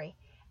story.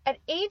 At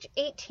age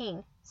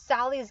 18,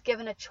 Sally is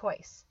given a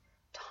choice.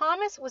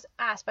 Thomas was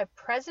asked by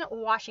President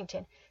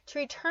Washington to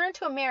return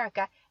to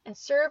America and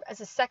serve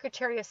as a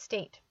Secretary of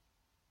State.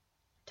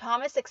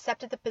 Thomas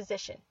accepted the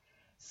position.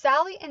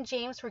 Sally and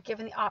James were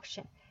given the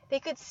option.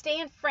 They could stay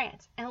in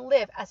France and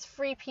live as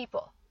free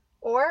people,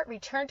 or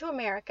return to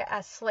America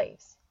as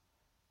slaves.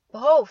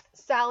 Both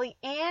Sally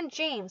and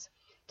James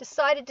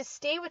decided to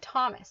stay with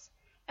Thomas,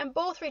 and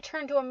both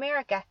returned to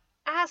America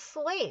as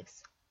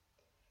slaves.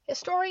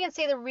 Historians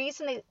say the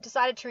reason they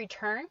decided to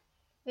return,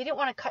 they didn't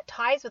want to cut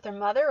ties with their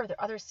mother or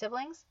their other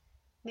siblings.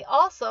 They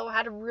also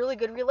had a really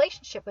good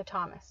relationship with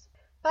Thomas.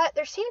 But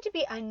there seemed to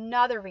be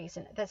another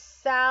reason that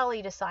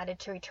Sally decided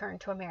to return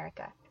to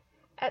America.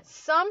 At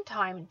some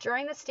time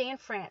during the stay in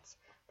France,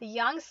 the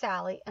young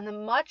Sally and the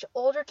much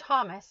older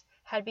Thomas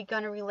had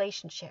begun a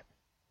relationship.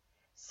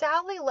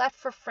 Sally left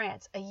for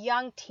France a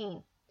young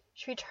teen.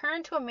 She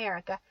returned to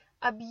America,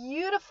 a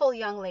beautiful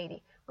young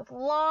lady with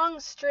long,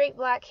 straight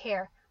black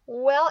hair,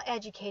 well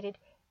educated,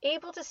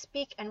 able to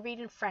speak and read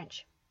in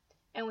French,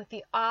 and with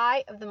the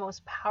eye of the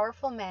most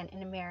powerful men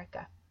in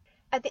America.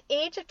 At the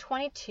age of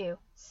 22,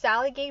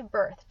 Sally gave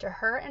birth to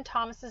her and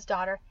Thomas's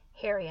daughter,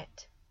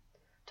 Harriet.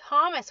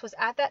 Thomas was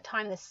at that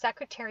time the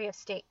Secretary of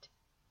State.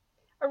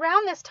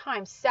 Around this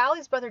time,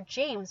 Sally's brother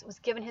James was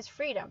given his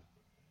freedom.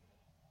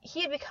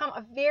 He had become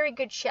a very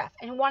good chef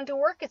and wanted to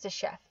work as a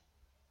chef.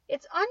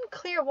 It's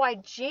unclear why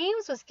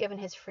James was given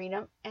his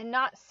freedom and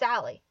not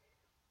Sally.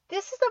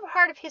 This is the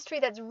part of history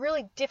that's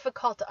really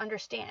difficult to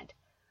understand.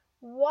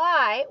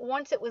 Why,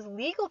 once it was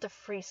legal to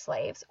free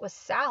slaves, was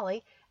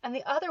Sally and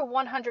the other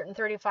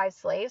 135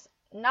 slaves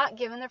not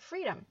given their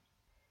freedom?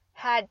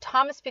 Had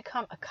Thomas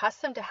become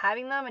accustomed to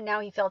having them and now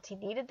he felt he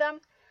needed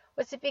them?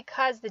 Was it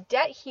because the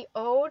debt he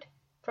owed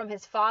from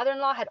his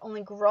father-in-law had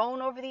only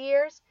grown over the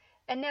years,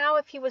 and now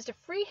if he was to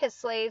free his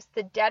slaves,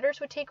 the debtors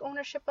would take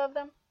ownership of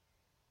them?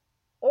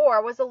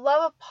 Or was the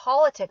love of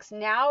politics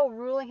now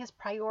ruling his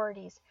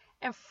priorities,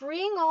 and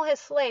freeing all his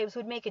slaves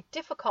would make it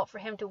difficult for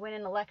him to win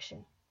an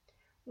election?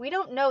 We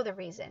don't know the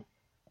reason.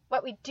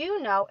 What we do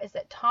know is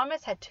that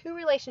Thomas had two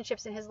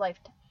relationships in his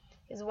lifetime,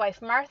 his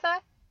wife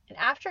Martha, and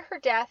after her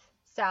death,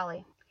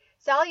 Sally.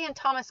 Sally and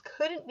Thomas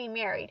couldn't be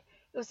married.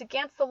 It was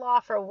against the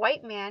law for a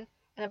white man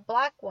and a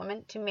black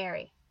woman to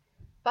marry.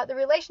 But the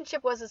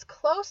relationship was as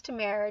close to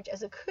marriage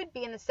as it could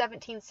be in the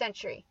 17th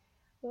century,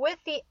 with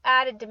the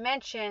added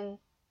dimension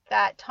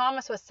that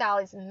Thomas was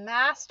Sally's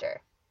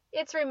master.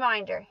 It's a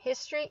reminder,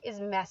 history is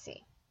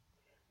messy.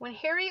 When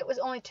Harriet was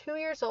only 2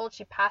 years old,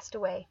 she passed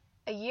away.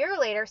 A year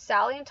later,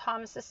 Sally and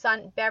Thomas's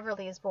son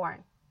Beverly is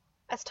born.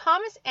 As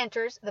Thomas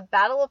enters the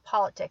battle of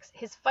politics,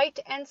 his fight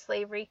to end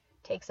slavery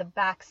takes a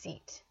back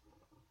seat.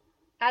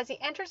 As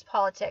he enters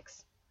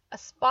politics, a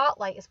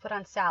spotlight is put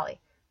on Sally,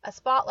 a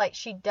spotlight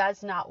she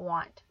does not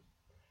want.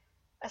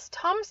 As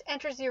Thomas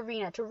enters the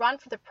arena to run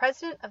for the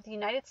President of the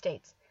United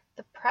States,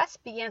 the press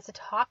begins to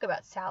talk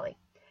about Sally.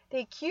 They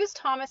accuse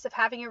Thomas of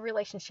having a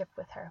relationship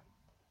with her.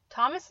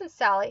 Thomas and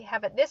Sally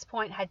have at this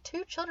point had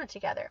 2 children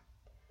together.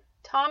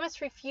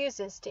 Thomas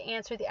refuses to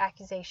answer the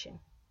accusation.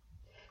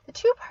 The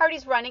 2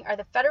 parties running are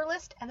the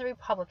Federalists and the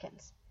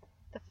Republicans.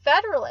 The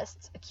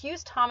Federalists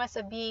accuse Thomas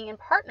of being in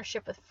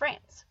partnership with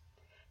France.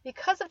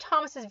 Because of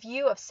Thomas's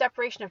view of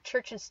separation of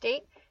church and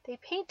state, they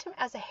paint him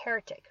as a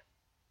heretic.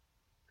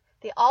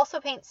 They also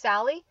paint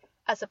Sally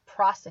as a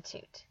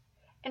prostitute.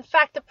 In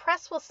fact, the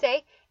press will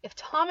say, if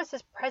Thomas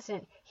is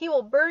president, he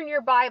will burn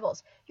your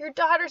Bibles, your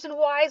daughters and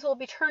wives will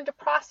be turned to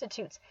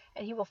prostitutes,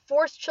 and he will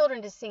force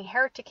children to sing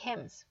heretic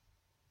hymns.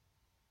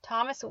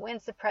 Thomas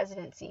wins the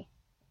presidency,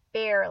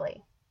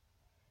 barely.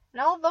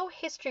 And although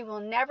history will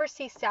never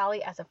see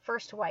Sally as a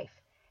first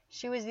wife,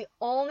 she was the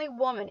only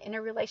woman in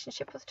a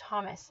relationship with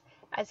Thomas,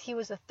 as he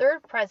was the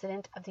 3rd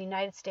president of the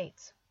United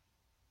States.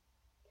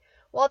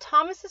 While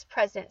Thomas is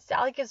president,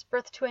 Sally gives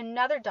birth to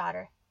another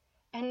daughter,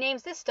 and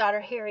names this daughter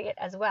Harriet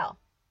as well.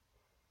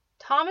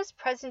 Thomas'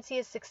 presidency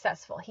is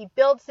successful. He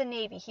builds the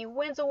Navy, he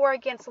wins a war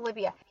against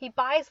Libya, he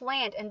buys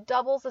land and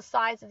doubles the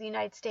size of the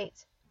United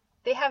States.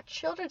 They have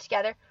children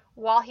together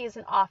while he is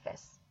in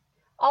office.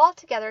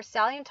 Altogether,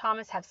 Sally and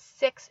Thomas have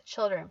 6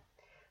 children.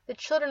 The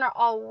children are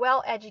all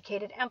well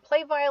educated and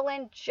play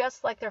violin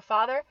just like their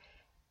father,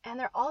 and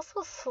they're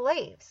also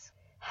slaves.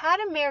 Had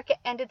America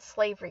ended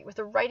slavery with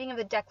the writing of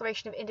the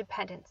Declaration of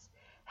Independence,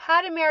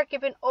 had America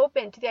been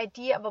open to the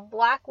idea of a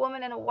black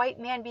woman and a white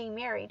man being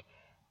married,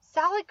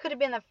 Sally could have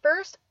been the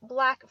first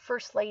black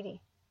first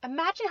lady.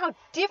 Imagine how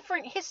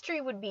different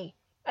history would be.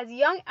 As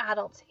young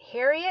adults,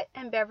 Harriet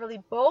and Beverly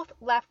both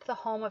left the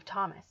home of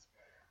Thomas.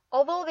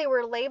 Although they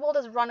were labeled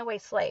as runaway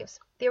slaves,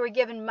 they were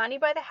given money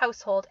by the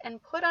household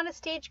and put on a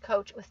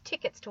stagecoach with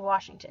tickets to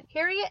Washington.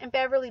 Harriet and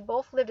Beverly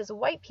both lived as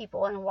white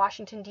people in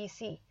Washington,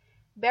 D.C.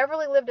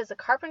 Beverly lived as a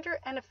carpenter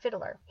and a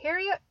fiddler.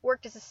 Harriet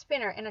worked as a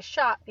spinner in a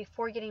shop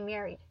before getting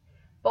married.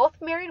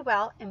 Both married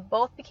well and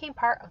both became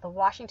part of the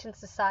Washington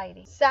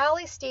Society.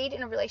 Sally stayed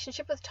in a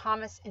relationship with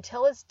Thomas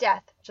until his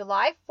death,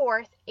 July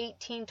 4th,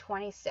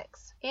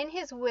 1826. In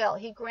his will,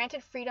 he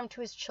granted freedom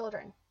to his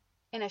children.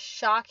 in a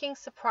shocking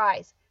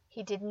surprise,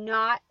 he did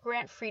not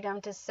grant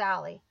freedom to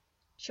Sally.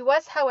 She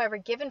was, however,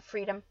 given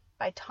freedom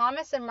by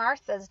Thomas and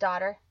Martha's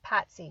daughter,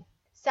 Patsy.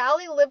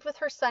 Sally lived with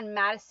her son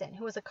Madison,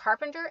 who was a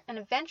carpenter and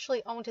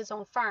eventually owned his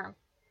own farm.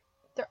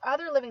 Their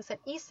other living son,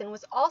 Easton,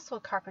 was also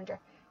a carpenter,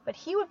 but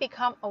he would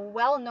become a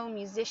well-known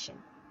musician.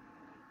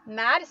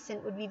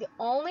 Madison would be the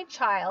only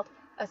child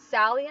of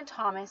Sally and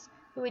Thomas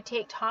who would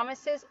take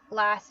Thomas's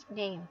last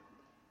name,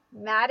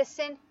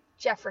 Madison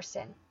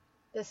Jefferson,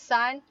 the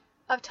son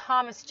of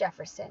Thomas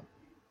Jefferson,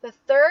 the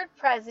third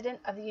President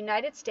of the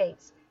United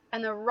States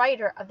and the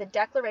writer of the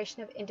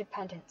Declaration of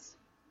Independence.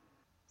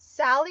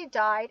 Sally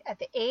died at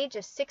the age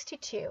of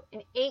 62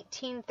 in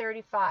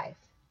 1835,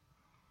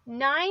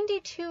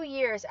 92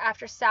 years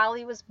after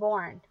Sally was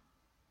born.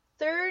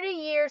 30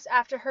 years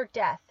after her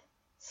death,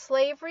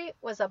 slavery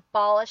was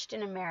abolished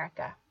in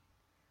America.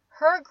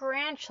 Her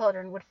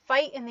grandchildren would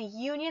fight in the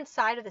Union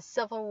side of the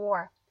Civil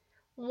War.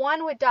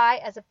 One would die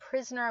as a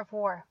prisoner of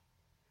war.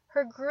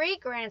 Her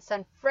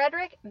great-grandson,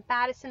 Frederick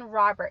Madison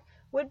Robert,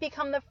 would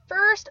become the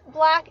first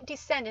black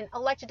descendant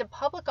elected to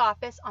public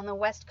office on the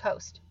West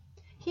Coast.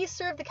 He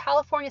served the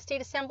California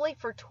State Assembly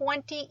for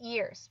 20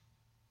 years.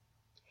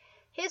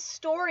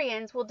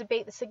 Historians will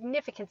debate the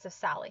significance of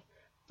Sally.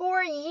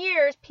 For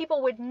years,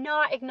 people would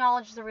not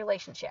acknowledge the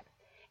relationship.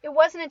 It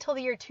wasn't until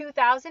the year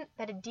 2000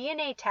 that a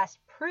DNA test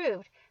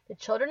proved the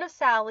children of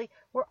Sally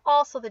were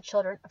also the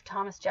children of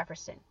Thomas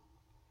Jefferson.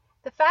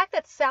 The fact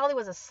that Sally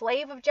was a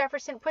slave of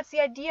Jefferson puts the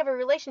idea of a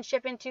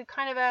relationship into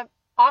kind of an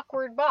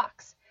awkward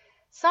box.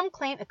 Some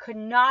claim it could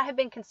not have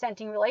been a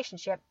consenting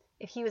relationship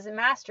if he was a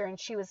master and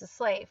she was a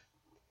slave.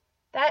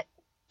 That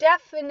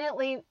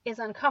definitely is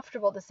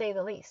uncomfortable, to say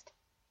the least.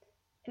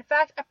 In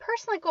fact, I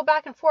personally go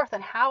back and forth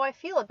on how I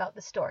feel about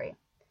the story.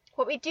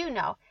 What we do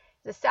know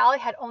is that Sally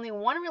had only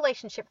one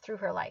relationship through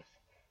her life.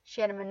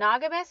 She had a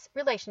monogamous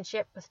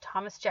relationship with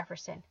Thomas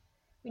Jefferson.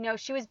 We know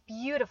she was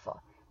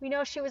beautiful. We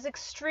know she was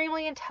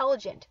extremely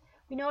intelligent.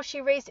 We know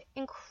she raised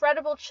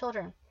incredible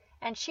children.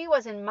 And she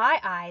was, in my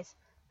eyes,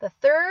 the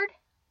third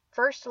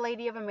First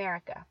Lady of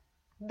America.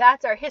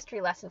 That's our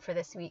history lesson for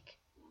this week.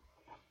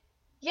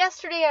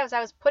 Yesterday, as I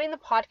was putting the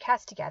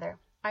podcast together,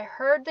 I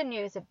heard the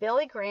news that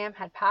Billy Graham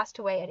had passed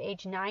away at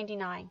age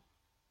 99.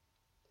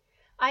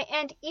 I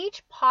end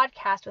each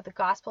podcast with a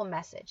gospel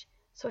message.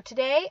 So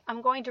today,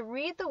 I'm going to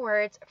read the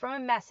words from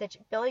a message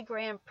Billy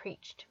Graham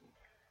preached.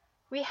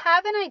 We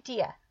have an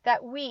idea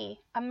that we,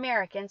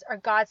 Americans, are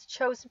God's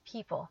chosen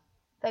people,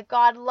 that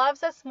God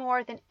loves us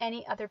more than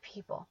any other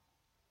people,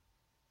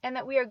 and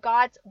that we are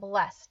God's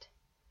blessed.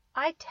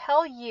 I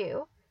tell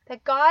you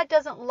that God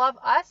doesn't love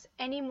us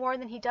any more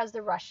than he does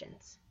the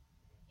Russians.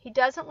 He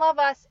doesn't love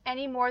us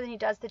any more than he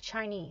does the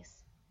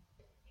Chinese.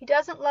 He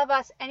doesn't love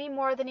us any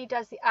more than he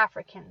does the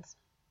Africans.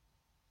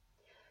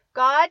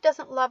 God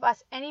doesn't love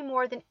us any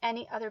more than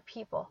any other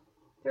people.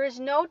 There is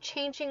no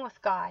changing with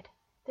God.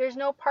 There is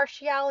no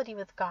partiality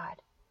with God.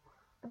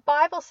 The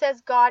Bible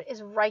says God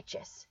is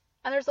righteous.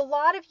 And there's a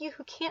lot of you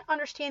who can't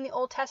understand the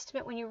Old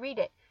Testament when you read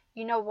it.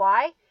 You know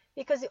why?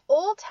 Because the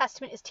Old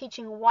Testament is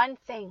teaching one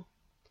thing.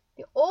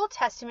 The Old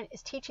Testament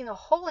is teaching the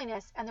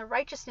holiness and the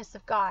righteousness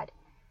of God.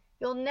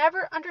 You'll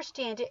never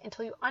understand it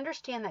until you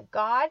understand that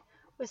God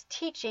was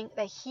teaching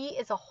that he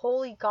is a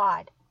holy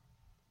God.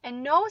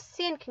 And no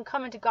sin can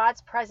come into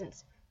God's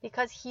presence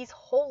because he's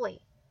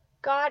holy.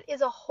 God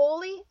is a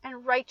holy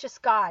and righteous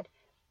God.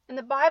 And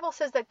the Bible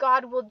says that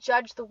God will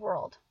judge the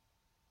world.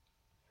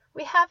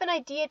 We have an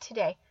idea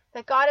today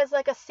that God is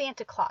like a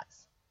Santa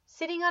Claus,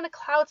 sitting on a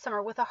cloud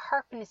somewhere with a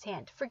harp in his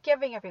hand,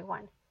 forgiving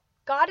everyone.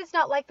 God is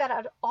not like that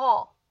at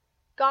all.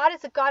 God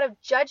is a God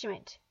of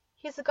judgment.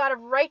 He is a God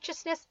of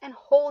righteousness and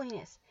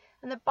holiness.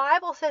 And the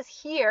Bible says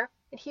here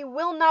that he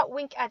will not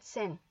wink at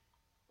sin.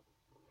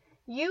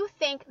 You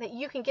think that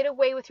you can get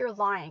away with your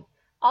lying.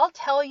 I'll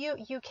tell you,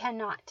 you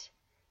cannot.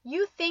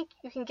 You think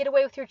you can get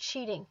away with your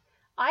cheating.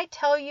 I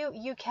tell you,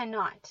 you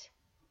cannot.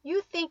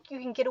 You think you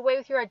can get away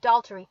with your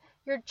adultery,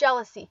 your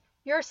jealousy,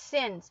 your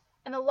sins,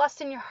 and the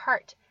lust in your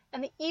heart,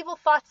 and the evil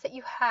thoughts that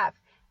you have,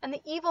 and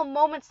the evil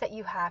moments that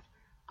you have.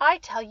 I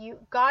tell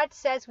you, God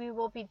says we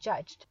will be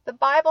judged. The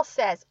Bible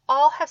says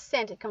all have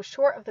sinned and come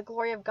short of the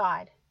glory of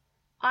God.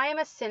 I am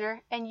a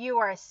sinner, and you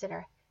are a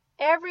sinner.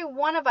 Every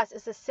one of us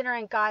is a sinner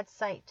in God's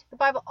sight. The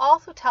Bible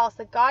also tells us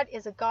that God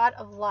is a God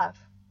of love.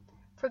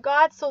 For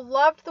God so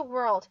loved the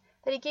world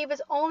that he gave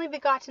his only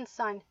begotten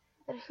Son,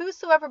 that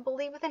whosoever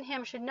believeth in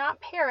him should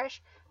not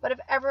perish, but have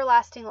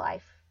everlasting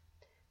life.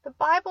 The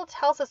Bible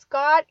tells us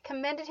God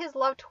commended his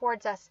love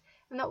towards us,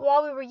 and that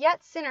while we were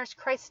yet sinners,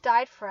 Christ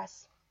died for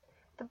us.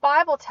 The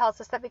Bible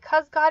tells us that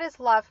because God is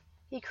love,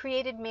 he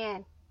created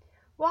man.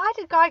 Why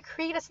did God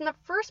create us in the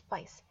first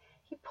place?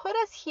 He put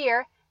us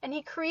here, and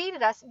he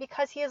created us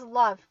because he is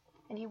love,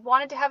 and he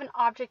wanted to have an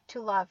object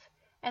to love.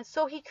 And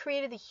so he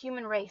created the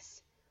human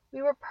race.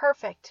 We were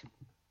perfect,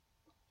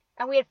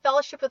 and we had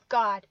fellowship with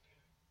God.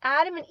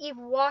 Adam and Eve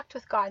walked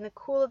with God in the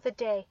cool of the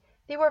day.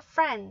 They were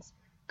friends.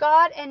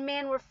 God and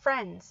man were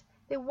friends.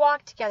 They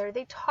walked together.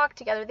 They talked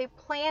together. They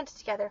planned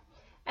together.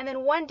 And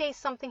then one day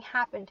something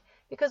happened.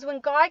 Because when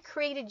God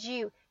created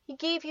you, He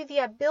gave you the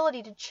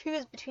ability to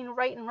choose between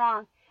right and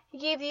wrong. He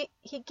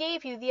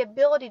gave you the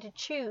ability to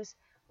choose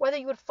whether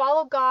you would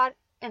follow God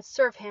and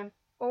serve Him,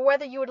 or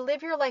whether you would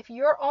live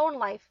your own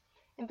life,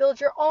 and build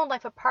your own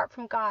life apart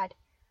from God.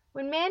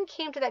 When man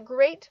came to that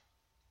great,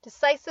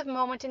 decisive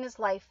moment in his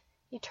life,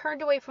 he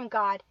turned away from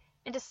God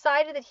and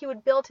decided that he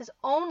would build his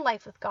own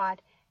life with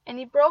God, and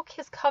he broke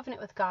his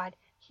covenant with God.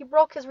 He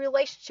broke his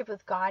relationship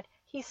with God.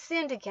 He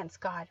sinned against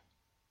God.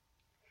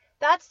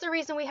 That's the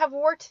reason we have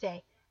war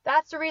today.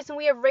 That's the reason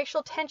we have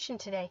racial tension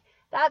today.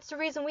 That's the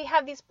reason we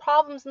have these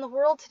problems in the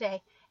world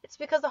today. It's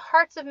because the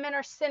hearts of men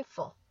are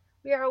sinful.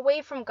 We are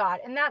away from God,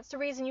 and that's the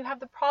reason you have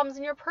the problems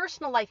in your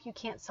personal life you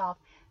can't solve.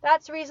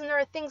 That's the reason there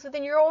are things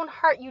within your own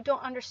heart you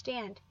don't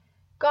understand.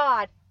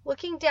 God,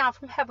 looking down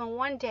from heaven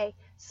one day,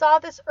 saw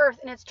this earth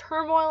in its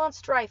turmoil and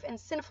strife and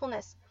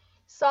sinfulness,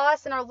 saw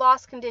us in our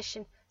lost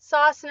condition,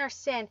 saw us in our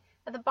sin,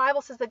 and the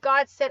Bible says that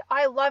God said,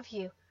 I love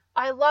you,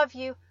 I love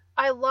you,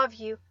 I love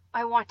you,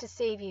 I want to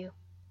save you.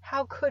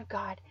 How could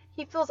God?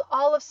 He fills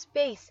all of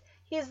space.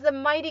 He is the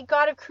mighty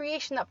God of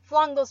creation that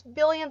flung those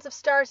billions of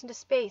stars into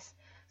space.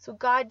 So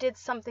God did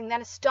something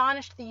that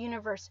astonished the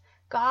universe.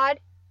 God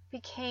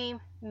became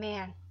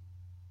man.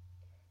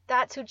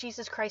 That's who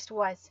Jesus Christ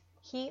was.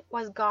 He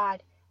was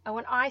God. And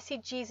when I see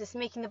Jesus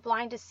making the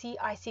blind to see,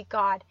 I see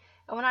God.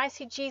 And when I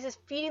see Jesus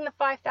feeding the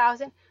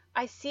 5,000,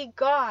 I see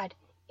God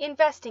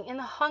investing in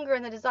the hunger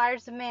and the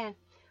desires of man.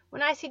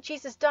 When I see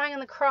Jesus dying on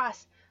the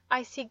cross,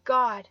 I see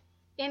God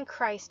in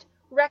Christ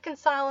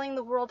reconciling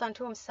the world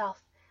unto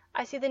Himself.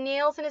 I see the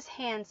nails in His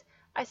hands.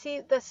 I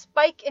see the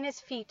spike in His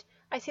feet.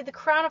 I see the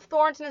crown of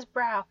thorns in His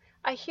brow.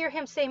 I hear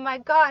Him say, my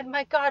God,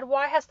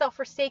 why hast thou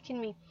forsaken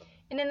me?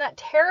 And in that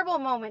terrible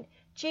moment,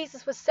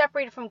 Jesus was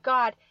separated from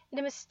God in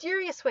a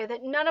mysterious way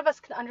that none of us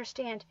can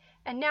understand.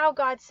 And now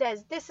God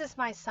says, this is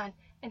my Son,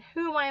 in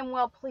whom I am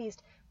well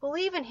pleased.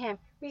 Believe in Him,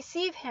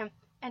 receive Him,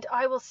 and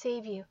I will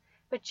save you.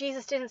 But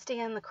Jesus didn't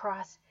stay on the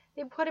cross.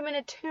 They put Him in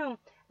a tomb,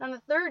 and on the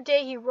third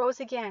day He rose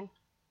again.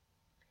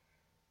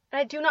 And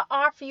I do not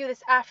offer you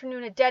this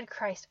afternoon a dead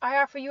Christ. I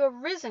offer you a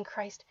risen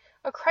Christ,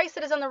 a Christ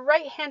that is on the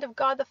right hand of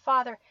God the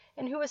Father,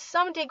 and who is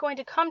someday going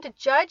to come to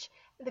judge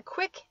the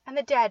quick and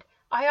the dead.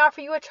 I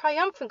offer you a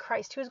triumphant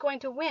Christ who is going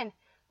to win.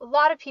 A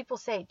lot of people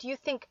say, do you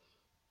think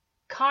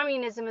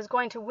communism is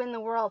going to win the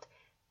world?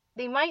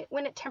 They might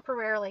win it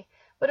temporarily,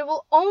 but it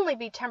will only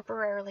be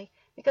temporarily,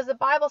 because the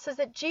Bible says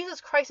that Jesus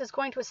Christ is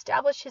going to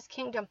establish His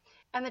kingdom,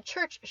 and the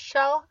church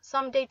shall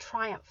someday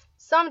triumph.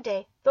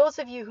 Someday, those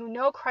of you who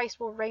know Christ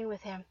will reign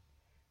with Him.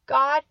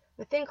 God,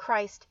 within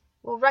Christ,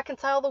 will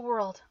reconcile the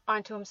world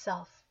unto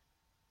Himself.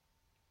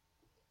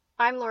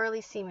 I'm Laura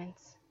Lee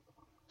Siemens.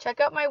 Check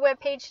out my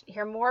webpage to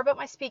hear more about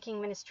my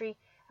speaking ministry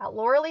at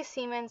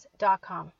lauraleesiemens.com.